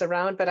that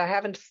surround, but I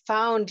haven't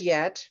found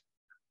yet,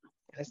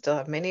 I still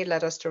have many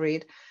letters to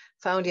read,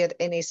 found yet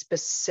any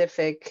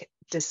specific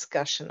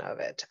discussion of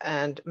it.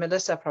 And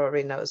Melissa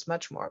probably knows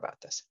much more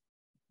about this.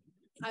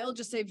 I'll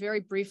just say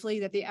very briefly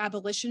that the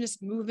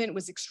abolitionist movement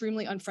was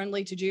extremely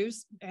unfriendly to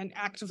Jews and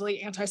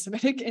actively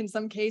anti-Semitic in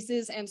some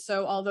cases. And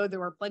so although there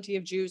were plenty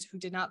of Jews who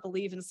did not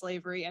believe in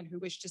slavery and who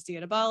wished to see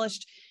it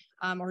abolished,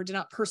 or did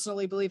not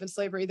personally believe in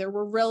slavery, there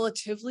were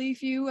relatively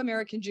few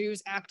American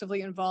Jews actively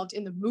involved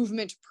in the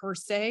movement per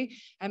se.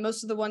 And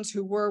most of the ones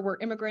who were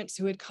immigrants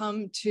who had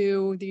come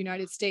to the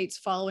United States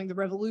following the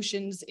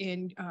revolutions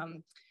in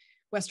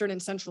Western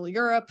and Central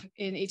Europe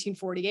in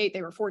 1848.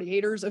 They were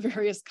 48ers of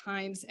various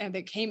kinds, and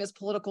they came as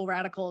political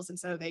radicals. And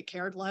so they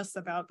cared less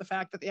about the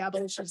fact that the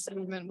abolitionist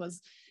movement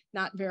was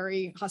not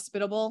very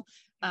hospitable.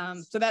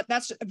 So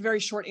that's a very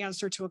short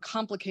answer to a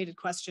complicated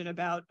question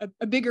about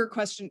a bigger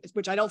question,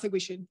 which I don't think we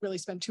should really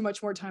spend too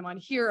much more time on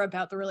here,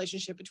 about the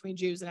relationship between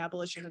Jews and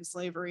abolition and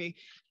slavery.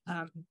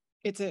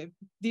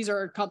 These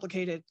are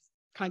complicated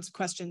kinds of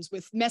questions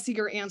with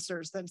messier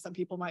answers than some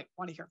people might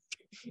want to hear.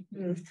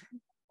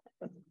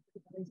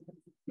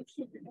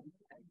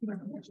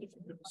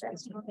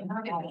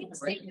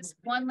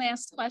 One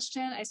last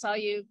question. I saw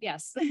you.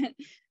 Yes.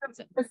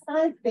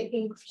 Besides the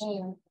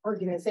 18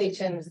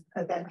 organizations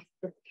that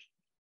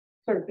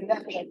sort of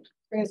benevolent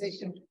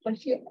organization,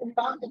 was she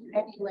involved in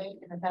any way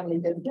in the family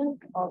business?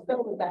 Also,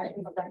 was that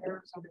in the letter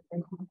or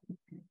something?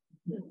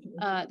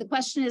 The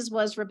question is,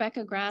 was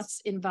Rebecca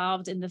Gratz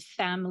involved in the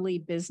family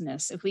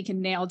business? If we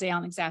can nail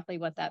down exactly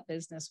what that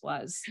business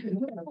was.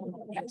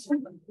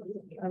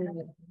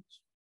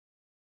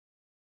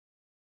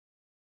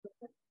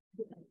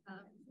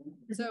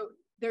 So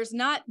there's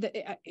not,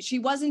 she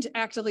wasn't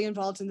actively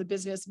involved in the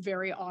business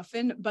very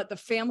often, but the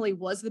family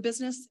was the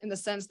business, in the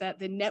sense that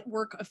the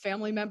network of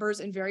family members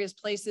in various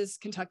places,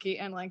 Kentucky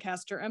and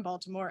Lancaster and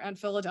Baltimore and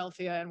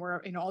Philadelphia, and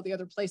where, all the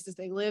other places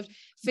they lived,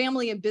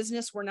 family and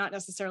business were not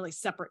necessarily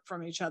separate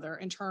from each other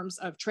in terms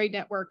of trade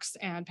networks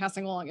and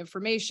passing along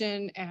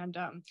information and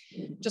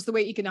just the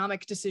way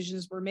economic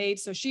decisions were made.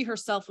 So she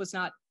herself was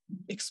not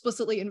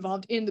explicitly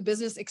involved in the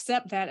business,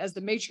 except that as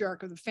the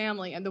matriarch of the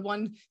family and the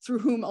one through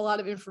whom a lot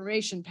of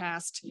information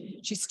passed,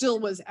 she still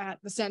was at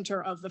the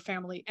center of the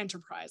family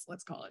enterprise,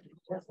 let's call it.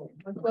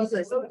 What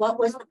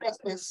was the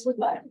business?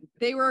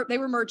 They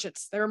were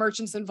merchants. They were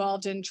merchants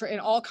involved in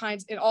all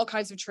kinds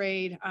of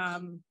trade.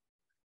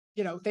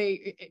 You know,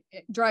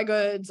 dry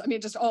goods. I mean,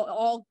 just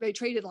all they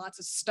traded lots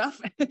of stuff.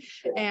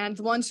 And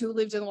the ones who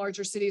lived in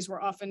larger cities were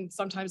often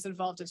sometimes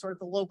involved in sort of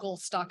the local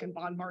stock and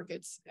bond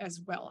markets as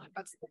well.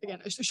 That's,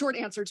 again, a short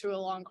answer to a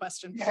long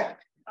question.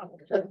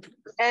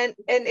 And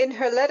in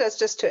her letters,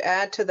 just to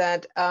add to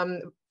that,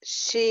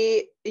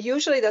 she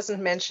usually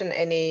doesn't mention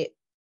any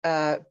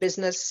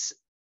business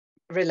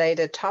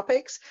related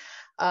topics.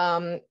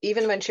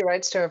 Even when she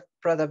writes to her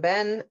brother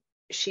Ben,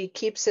 she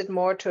keeps it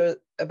more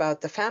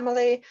about the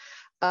family.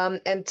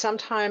 And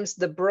sometimes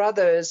the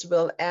brothers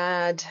will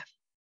add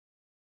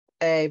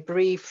a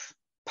brief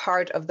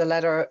part of the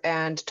letter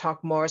and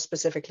talk more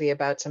specifically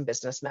about some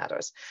business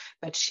matters.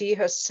 But she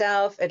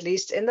herself, at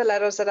least in the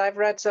letters that I've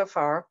read so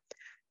far,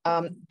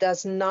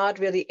 does not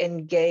really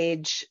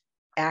engage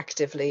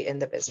actively in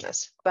the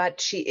business.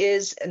 But she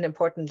is an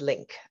important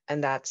link,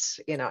 and that's,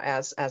 you know,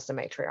 as the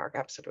matriarch,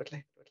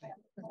 absolutely.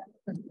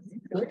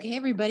 Okay,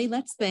 everybody,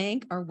 let's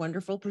thank our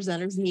wonderful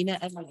presenters, Nina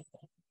and Melissa.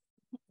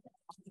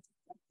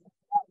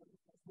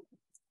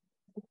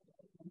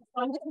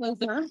 On the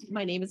closer,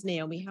 my name is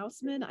Naomi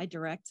Hausman. I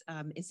direct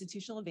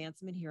institutional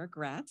advancement here at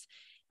Gratz.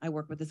 I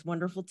work with this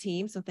wonderful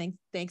team. So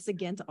thanks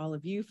again to all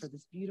of you for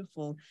this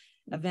beautiful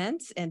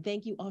event. And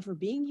thank you all for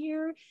being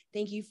here.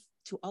 Thank you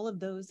to all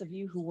of those of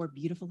you who wore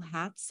beautiful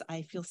hats.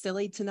 I feel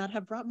silly to not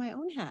have brought my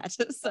own hat.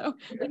 So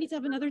we need to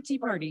have another tea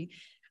party.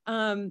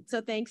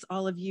 So thanks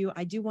all of you.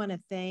 I do want to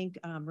thank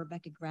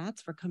Rebecca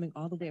Gratz for coming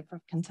all the way up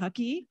from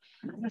Kentucky.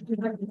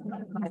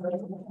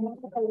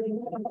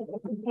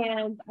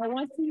 And I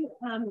want to,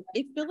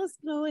 if Phyllis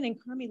Cohen and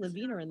Carmi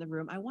Levine are in the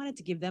room, I wanted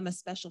to give them a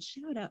special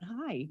shout out.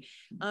 Hi.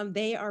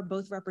 They are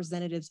both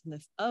representatives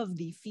of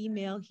the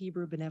Female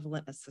Hebrew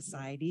Benevolent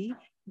Society.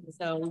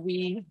 So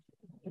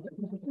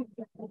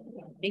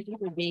thank you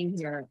for being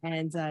here.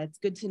 And it's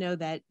good to know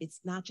that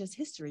it's not just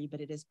history,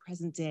 but it is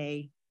present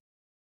day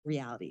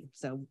reality.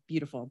 So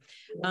beautiful.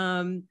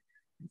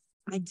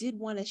 I did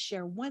want to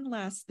share one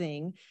last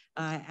thing.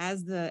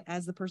 As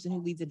the person who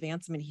leads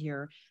advancement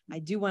here, I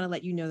do want to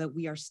let you know that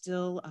we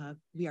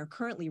are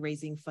currently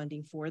raising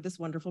funding for this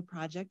wonderful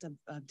project of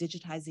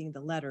digitizing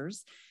the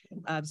letters.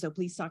 So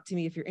please talk to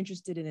me if you're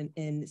interested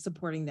in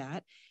supporting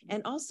that.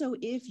 And also,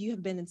 if you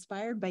have been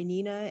inspired by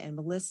Nina and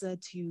Melissa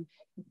to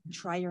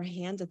try your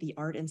hand at the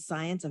art and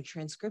science of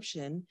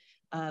transcription,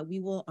 we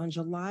will on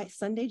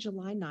Sunday,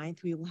 July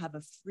 9th, we will have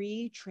a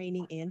free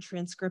training in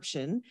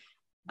transcription.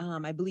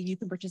 I believe you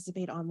can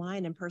participate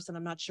online, in person,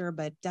 I'm not sure,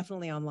 but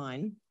definitely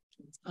online.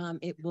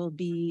 It will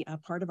be a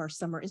part of our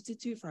Summer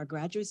Institute for our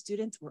graduate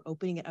students. We're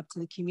opening it up to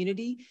the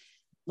community.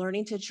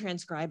 Learning to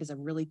transcribe is a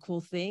really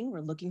cool thing.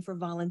 We're looking for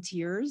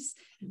volunteers.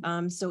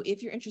 So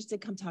if you're interested,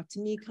 come talk to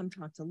me, come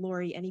talk to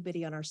Lori,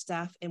 anybody on our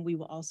staff, and we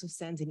will also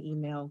send an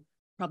email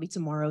probably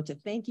tomorrow to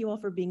thank you all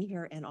for being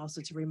here, and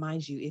also to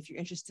remind you, if you're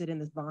interested in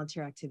this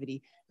volunteer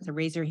activity, to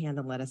raise your hand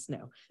and let us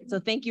know. So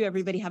thank you,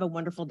 everybody. Have a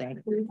wonderful day.